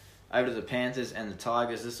 Over to the Panthers and the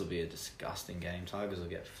Tigers. This will be a disgusting game. Tigers will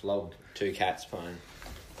get flogged. 2 cats playing.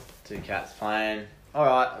 2 cats playing. All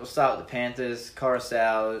right, we'll start with the Panthers.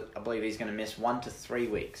 Coruscant, I believe he's going to miss 1 to 3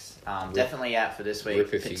 weeks. Definitely out for this week.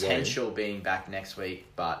 Rip if you got him. Potential being back next week,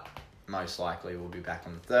 but most likely we'll be back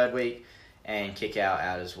on the 3rd week. And Kickout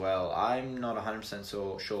out as well. I'm not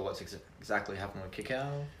 100% sure what's exactly happening with Kickout.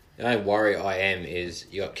 The only worry I am is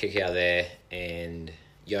you got kick out there and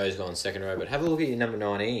Yo's gone second row, but have a look at your number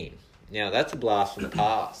 19. Now that's a blast from the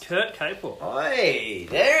past. Kurt Capel. Oi,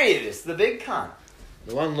 there he is, the big cunt.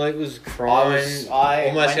 The one Luke was crying, I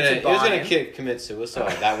almost went to he was buy gonna him. commit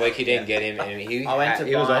suicide that week. He didn't get him, and he I went to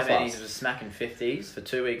he was buy off him and us. he was smacking 50s for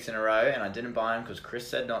 2 weeks in a row, and I didn't buy him because Chris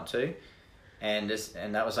said not to, and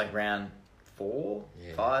that was like round 4,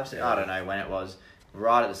 Yeah. 5, 6, I don't know when it was,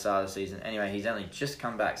 right at the start of the season. Anyway, he's only just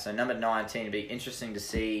come back, so number 19, it'd be interesting to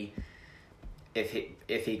see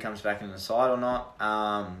if he comes back into the side or not.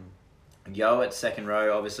 Yo at second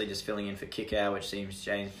row, obviously just filling in for Kickout, which seems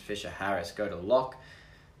James Fisher-Harris go to lock.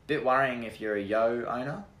 Bit worrying if you're a Yo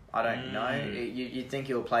owner. I don't know. You'd think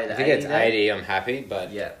he'll play the 80 If he gets there. 80, I'm happy,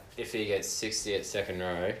 but Yeah. if he gets 60 at second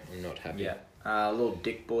row, I'm not happy. Yeah. Little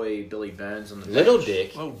dick boy Billy Burns on the bench. Little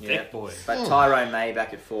dick. Well, Yeah. dick boy. But Tyrone May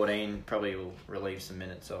back at 14 probably will relieve some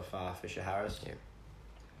minutes of Fisher-Harris.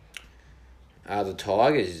 Yeah. The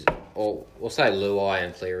Tigers, or we'll say Luai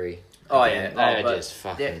and Cleary. Oh, Again, yeah. They're But just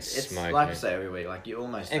fucking it's smoking. like I say every week, like you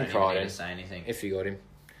almost And don't even Crichton. need to say anything. If you got him.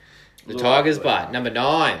 The Luai, Tigers, Luai. but number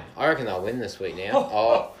 9. I reckon they'll win this week now.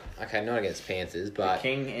 Oh, okay, not against Panthers, The but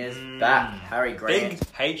King is back. Harry Grant. Big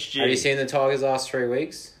HG. have you seen the Tigers last 3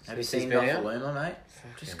 weeks? Have you since seen he's been out? Nofoaluma, mate?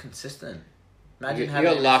 Just consistent. You Imagine got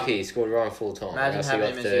having him lucky. He scored right on full time. Imagine Else he having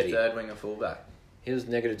got him as your 30. third winger fullback. He was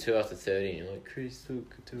 -2 after 30, and you're like, Chris,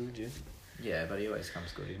 look, I told you. Yeah, but he always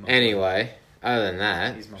comes good. He's my Anyway, other than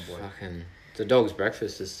that, He's my boy. fucking the dog's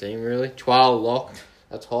breakfast. This team really 12 lock.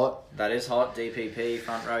 That's hot. boy. That is hot. DPP,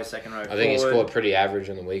 front row, second row. I think he forward. scored pretty average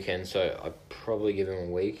on the weekend, so I'd probably give him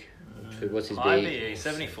a week. or two. What's his High B? BE,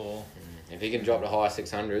 74. If he can drop to high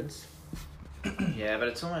 600s. Yeah, but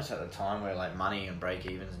it's almost at the time where like money and break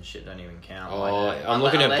evens and shit don't even count. Oh, Like, I'm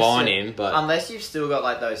looking at unless buying you- him, but unless you've still got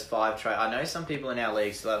like those 5 trades. I know some people in our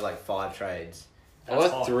league still have like 5 trades. I That's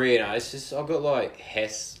got hot. 3, and it's just I've got like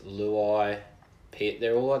Hess, Luai, Pitt.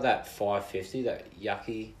 They're all like that 550, that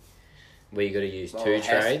yucky. Where you got to use Well, two Hess-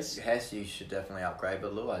 trades, Hess, you should definitely upgrade,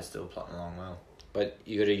 but Luai's still plotting along well. but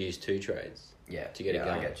you got to use 2 trades. Yeah, To get it I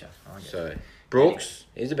going. get you. So Brooks,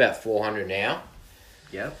 he's about 400 now.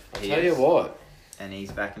 Yep. I'll he tell you is. what. And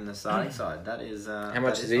he's back in the starting side. That is. How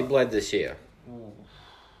much has he bled this year? Ooh.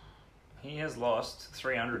 He has lost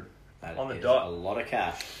 300 That on the is dot. A lot of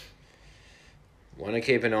cash. Want to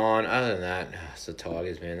keep an eye on. Other than that, it's the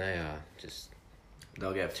Tigers, man. They are just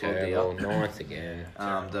They'll get full terrible. deal. Ninth again.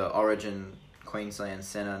 The Origin Queensland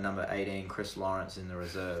centre number 18, Chris Lawrence in the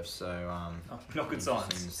reserve. So Oh, not good signs.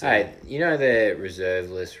 interesting to see. Hey, you know their reserve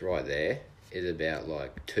list right there is about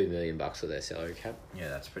like $2 million of their salary cap, Yeah,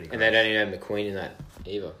 that's pretty good. and they don't even have McQueen in that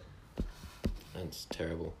either. That's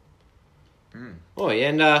terrible. Mm. Oh yeah,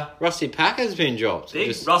 and Rusty Packer's been dropped. Big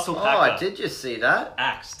Just- Russell Oh, Packer. I did just see that.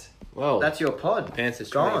 Axed. well, That's your pod. Panthers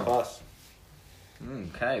gone. 20 plus.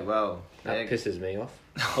 Okay, well. That pisses me off.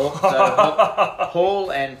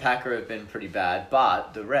 Hall and Packer have been pretty bad,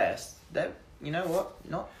 but the rest, you know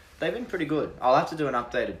what? They've been pretty good. I'll have to do an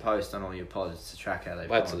updated post on all your pods to track how they've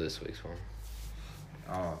Wait gone. till this week's one.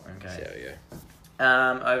 Oh, See okay. how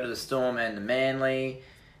we go. Over to the Storm and the Manly.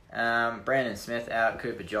 Brandon Smith out,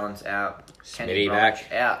 Cooper Johns out, Kenny Smitty Bromwich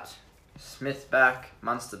back. out, Smith back,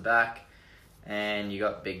 Munster back, and you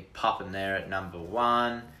got Big Pup in there at number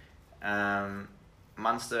 1.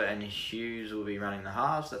 Munster and Hughes will be running the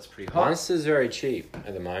halves. That's pretty hot. Munster's very cheap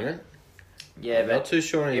at the moment. Yeah, I'm not but too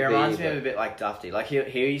sure on he his reminds B, me of a but bit like Dufty. Like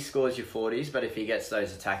he scores your 40s, but if he gets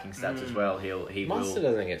those attacking stats as well, he Munster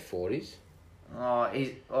will. doesn't get 40s.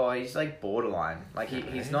 He's like borderline. Like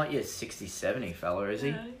he's not your 60, 70 fella, is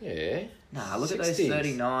he? Yeah. Nah, look at those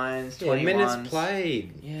 60s. 39s, 21s. Yeah, minutes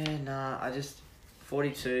played. Yeah, nah, I just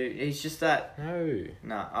 42. He's just that. No.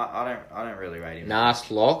 Nah, I don't really rate him. Nast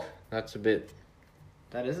lock. That's a bit.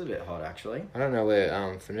 That is a bit hot, actually. I don't know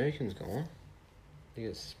where Finucane's gone. He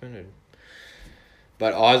gets suspended.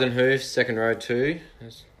 But Eisenhoof, second row too.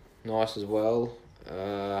 That's nice as well.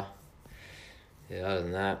 Yeah, other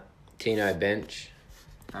than that, Tino bench.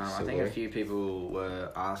 I So think a what? few people were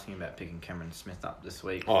asking about picking Cameron Smith up this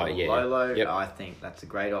week. Oh, for yeah. Lolo. Yep. I think that's a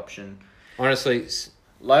great option. Honestly,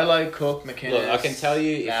 Lolo, Cook, McInnes. look, I can tell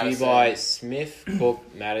you if Madison. you buy Smith, Cook,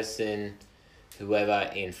 Madison, whoever,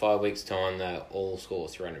 in 5 weeks' time, they'll all score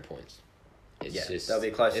 300 points. It's Yeah, just, they'll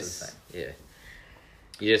be close to the it's- same. Yeah.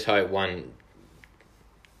 You just hope one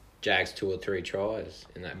Jags 2 or 3 tries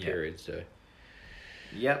in that Yeah. period. So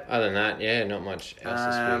Yep. other than that, yeah, not much else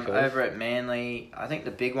to speak of. Over at Manly, I think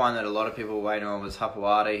the big one that a lot of people were waiting on was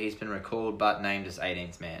Hapawadi. He's been recalled but named as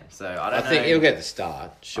 18th man. So I don't know. think he'll get the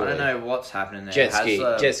start. I Sure. don't know what's happening there. Jet ski.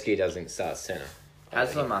 Hasler, Jet ski doesn't start center.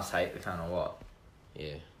 Hasler must hate the kind of what.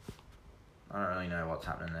 Yeah. I don't really know what's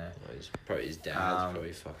happening there. Well, probably his dad's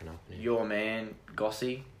probably fucking up. In Your man,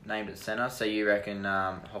 Gossi, named at centre. So you reckon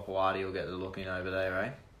Hapawadi will get the look in over there, eh?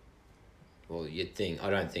 Well, you'd think. I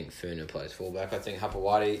don't think Funa plays fullback. I think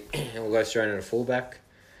Hapawadi will go straight into fullback.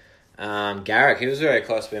 Garrick, he was very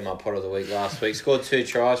close to being my pot of the week last week. Scored 2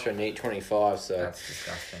 tries for a neat 25, so That's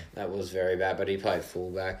disgusting. that was very bad, but he played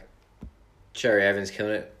fullback. Cherry Evans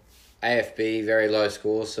killing it. AFB, very low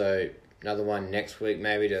score, so another one next week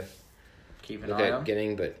maybe to Keep an look eye at on.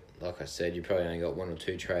 getting, but like I said, you probably only got 1 or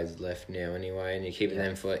 2 trades left now anyway, and you're keeping Yeah.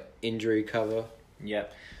 them for injury cover.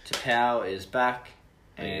 Yep. Tapau is back.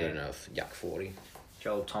 And you got And enough Yuck 40.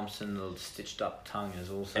 Joel Thompson, the stitched up tongue, is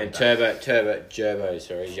also And back. Gerbo,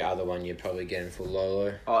 sorry, is your other one you're probably getting for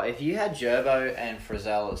Lolo. Oh, if you had Gerbo and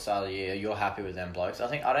Frizzell at the start of the year, you're happy with them blokes. I don't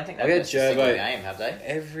think I they've get missed a single Gerbo game, have they?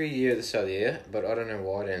 every year at the start of the year, but I don't know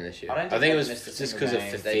why then this year. I don't think it they've was missed a just single because of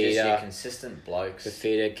game. They're just your Fafita, consistent blokes.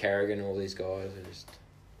 Fafita, Carrigan, all these guys are just...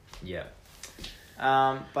 Yeah.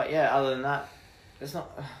 But yeah, other than that, there's not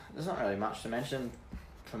really much to mention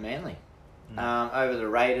for Manly. Over the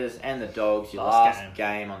Raiders and the Dogs, your last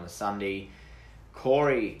game on the Sunday.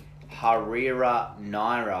 Corey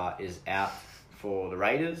Harira-Naira is out for the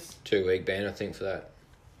Raiders. 2-week ban, I think, for that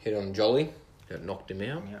hit on Jolly. That knocked him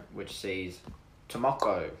out. Yeah, which sees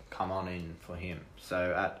Tomoko come on in for him.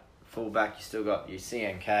 So at fullback, you still got your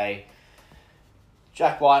CNK,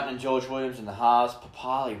 Jack White and George Williams in the halves.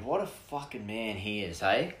 Papali, what a fucking man he is,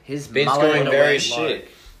 hey? His Ben's mullet going in the very wind, shit.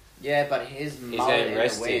 Yeah, but his mullet getting in the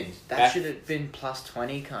rested. wind. That Back- should have been plus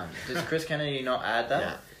 20, cunt. Does Chris Kennedy not add that?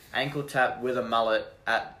 Nah. Ankle tap with a mullet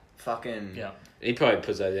at fucking... Yeah. He probably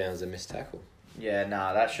puts that down as a missed tackle. Yeah,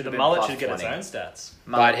 nah, that should The have been mullet plus should get 20. its own stats.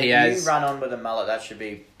 Mullet, But he if has- you run on with a mullet, that should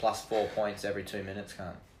be plus 4 points every 2 minutes,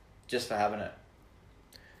 cunt. Just for having it.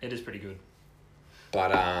 It is pretty good.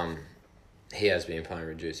 But he has been playing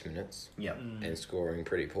reduced minutes Yep. and scoring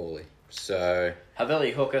pretty poorly. So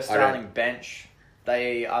Havili, Hooker, Starling, bench.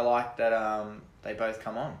 I like that they both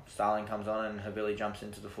come on. Starling comes on and Havili jumps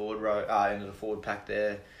into the forward row, into the forward pack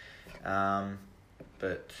there.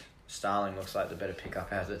 But Starling looks like the better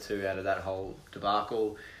pickup out of the two out of that whole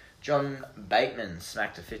debacle. John Bateman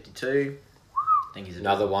smacked to 52. I think he's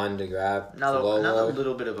another one to grab. Another for Lolo.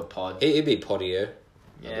 little bit of a pod. He'd be pottier.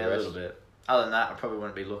 Yeah, a little bit. Other than that, I probably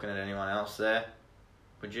wouldn't be looking at anyone else there.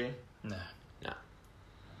 Would you? No.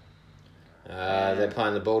 They're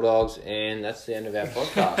playing the Bulldogs, and that's the end of our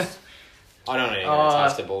podcast. I don't even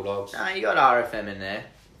touch the Bulldogs. No, you got RFM in there.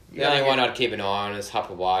 The only one I'd keep an eye on is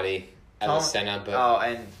Hapawadi at the centre, but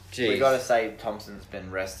and we got to say Thompson's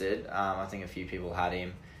been rested. I think a few people had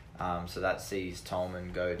him, so that sees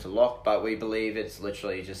Tolman go to lock. But we believe it's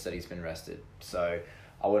literally just that he's been rested. So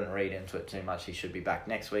I wouldn't read into it too much. He should be back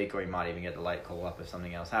next week, or he might even get the late call up if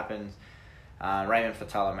something else happens. Raymond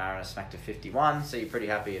Fatala Mariner smacked to 51, so you're pretty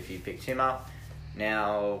happy if you picked him up.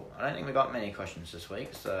 Now, I don't think we got many questions this week,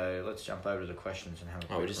 so let's jump over to the questions and have a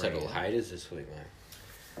quick we just had read. all haters this week,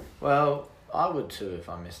 mate. Well, I would too if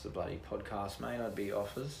I missed the bloody podcast, mate. I'd be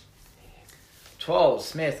offers. 12,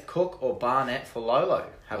 Smith, Cook or Barnett for Lolo.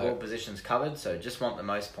 Have all positions covered, so just want the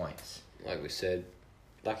most points. Like we said,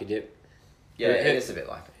 lucky dip. Yeah, it is a bit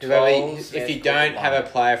like it. Whoever, 12, if Smith, you Cook, don't or have a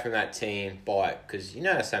Barnett. player from that team, buy it. Because you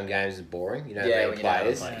know how some games are boring. You don't Yeah, have when any you don't have a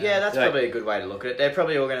players. player. Yeah, that's Like, probably a good way to look at it. They're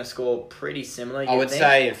probably all going to score pretty similar. I you'd would think.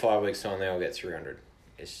 say in 5 weeks' time, they all get 300.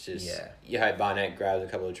 It's just, Yeah. you hope Barnett grabs a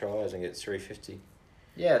couple of tries and gets 350.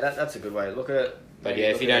 Yeah, that's a good way to look at it. But Maybe yeah,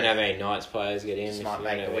 if look you at don't it. have any Knights players, get in. This If might you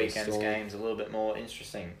make don't the have any weekend's Storm. games a little bit more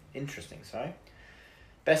interesting. Sorry.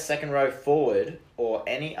 Best second row forward or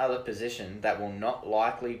any other position that will not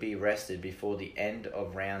likely be rested before the end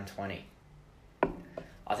of round 20.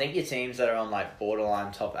 I think your teams that are on like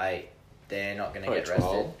borderline top 8, they're not going to Probably get rested.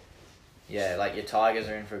 12. Yeah, like your Tigers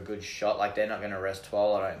are in for a good shot. Like they're not going to rest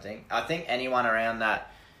 12, I don't think. I think anyone around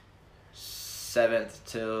that 7th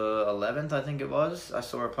to 11th, I think it was. I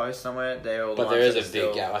saw a post somewhere. They're all the But there ones is that a are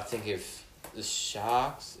big still- gap. I think if the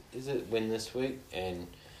Sharks win this week and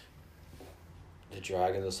the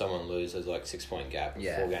Dragons or someone lose, there's like 6 point gap.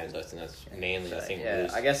 Yeah. 4 games left, and that's Manly. I think Yeah,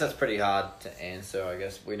 lose. I guess that's pretty hard to answer. I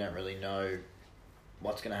guess we don't really know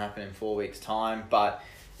what's going to happen in 4 weeks' time, but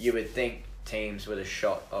you would think teams with a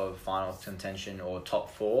shot of final contention or top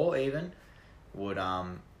 4 even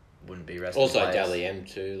wouldn't be resting Also, players. Dally M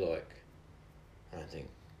too. Like, I don't think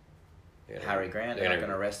Harry Grant, they're not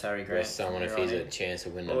going to rest Harry Grant. rest someone if he's a chance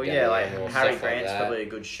of winning. Well, a yeah, like Dally M or Harry stuff like Grant's that. probably a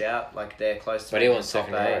good shout. Like they're close to. But he making wants the top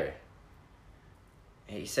second 8. row.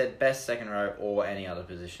 He said best second row or any other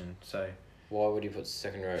position. So Why would he put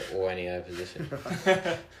second row or any other position?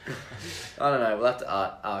 I don't know. We'll have to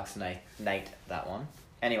ask Nate that one.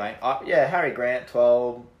 Anyway, yeah, Harry Grant,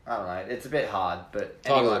 12. I don't know. It's a bit hard, but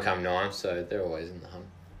Tigers anyone- will come 9, so they're always in the hunt.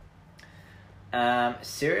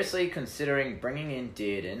 Seriously considering bringing in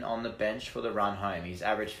Dearden on the bench for the run home. He's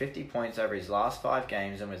averaged 50 points over his last 5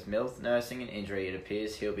 games, and with Milth nursing an injury, it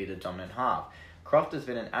appears he'll be the dominant half. Croft has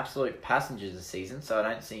been an absolute passenger this season, so I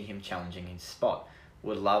don't see him challenging his spot.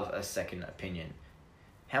 Would love a second opinion.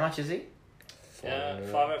 How much is he?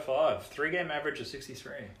 505. 3-game average of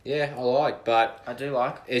 63. Yeah, I like, but I do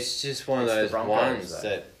like. it's just one of It's the those Broncos, ones though.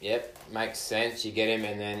 that, yep, makes sense. You get him,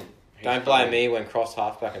 and then He's don't blame probably- me when cross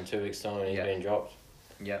halfback in 2 weeks' time and he's Yeah. been dropped.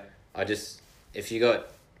 Yep. I just, if you got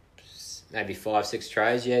maybe 5-6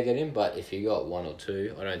 trays, yeah, get him. But if you got 1 or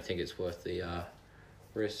 2, I don't think it's worth the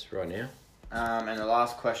risk right now. And the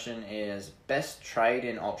last question is best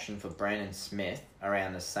trade-in option for Brandon Smith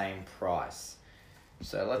around the same price.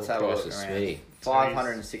 So let's What have a price look is around. Smith?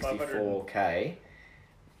 564k.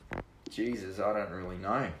 Jesus, I don't really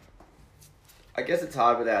know. I guess it's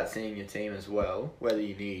hard without seeing your team as well, whether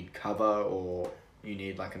you need cover or you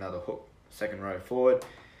need like another hook, second row forward.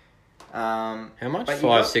 How much? But you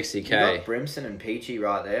got 560k. Brimson and Peachy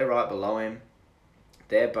right there, right below him.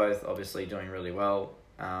 They're both obviously doing really well.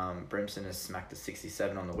 Brimson has smacked a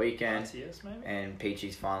 67 on the weekend, RTS maybe? and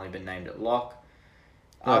Peachy's finally been named at lock.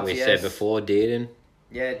 Like we said before, Dearden.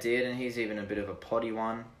 Yeah, Dearden, he's even a bit of a potty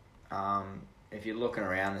one. If you're looking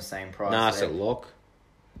around the same price, Nice at lock.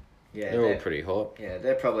 yeah, They're all pretty hot. Yeah,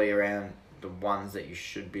 they're probably around the ones that you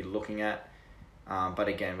should be looking at. But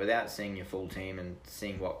again, without seeing your full team and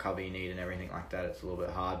seeing what cover you need and everything like that, it's a little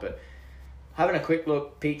bit hard. But having a quick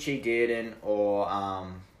look, Peachy, Dearden, or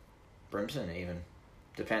Brimson even.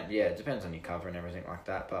 It depends on your cover and everything like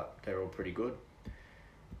that, but they're all pretty good.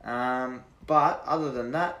 But other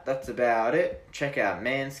than that, that's about it. Check out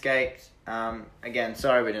Manscaped. Again,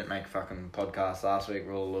 sorry we didn't make a fucking podcast last week.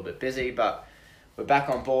 We're all a little bit busy, but we're back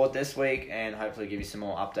on board this week and hopefully give you some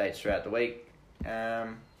more updates throughout the week.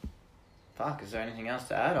 Is there anything else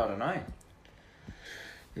to add? I don't know.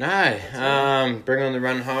 No. Bring on the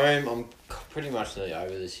run home. I'm pretty much nearly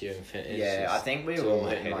over this year. I think we it's were all all my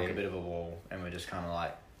hitting head like in. a bit of a wall and we're just kind of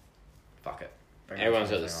like, fuck it. Bring Everyone's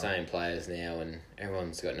got the everything on. same players now, and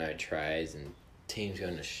everyone's got no trays, and teams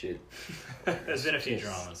going to shit. There's been a few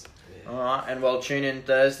dramas. Alright, and we'll tune in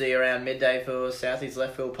Thursday around midday for Southie's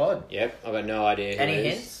Left Field Pod. Yep, I've got no idea. Who Any it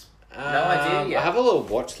is. hints? No idea yet. I have a little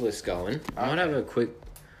watch list going. I might Okay. have a quick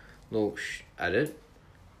look at it,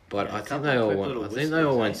 but Yeah, I think couple they all quick went. little I think they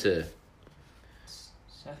all went whispers,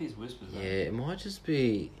 to. Southeast Whispers. Yeah, it might just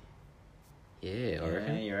be. Yeah, I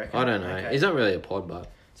reckon. you reckon? I don't know. Okay. He's not really a pod,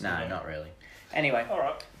 but No, not really. Anyway,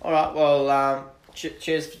 Alright. alright, well,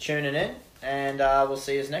 cheers for tuning in, and we'll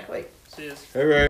see you next week. See you. hooray.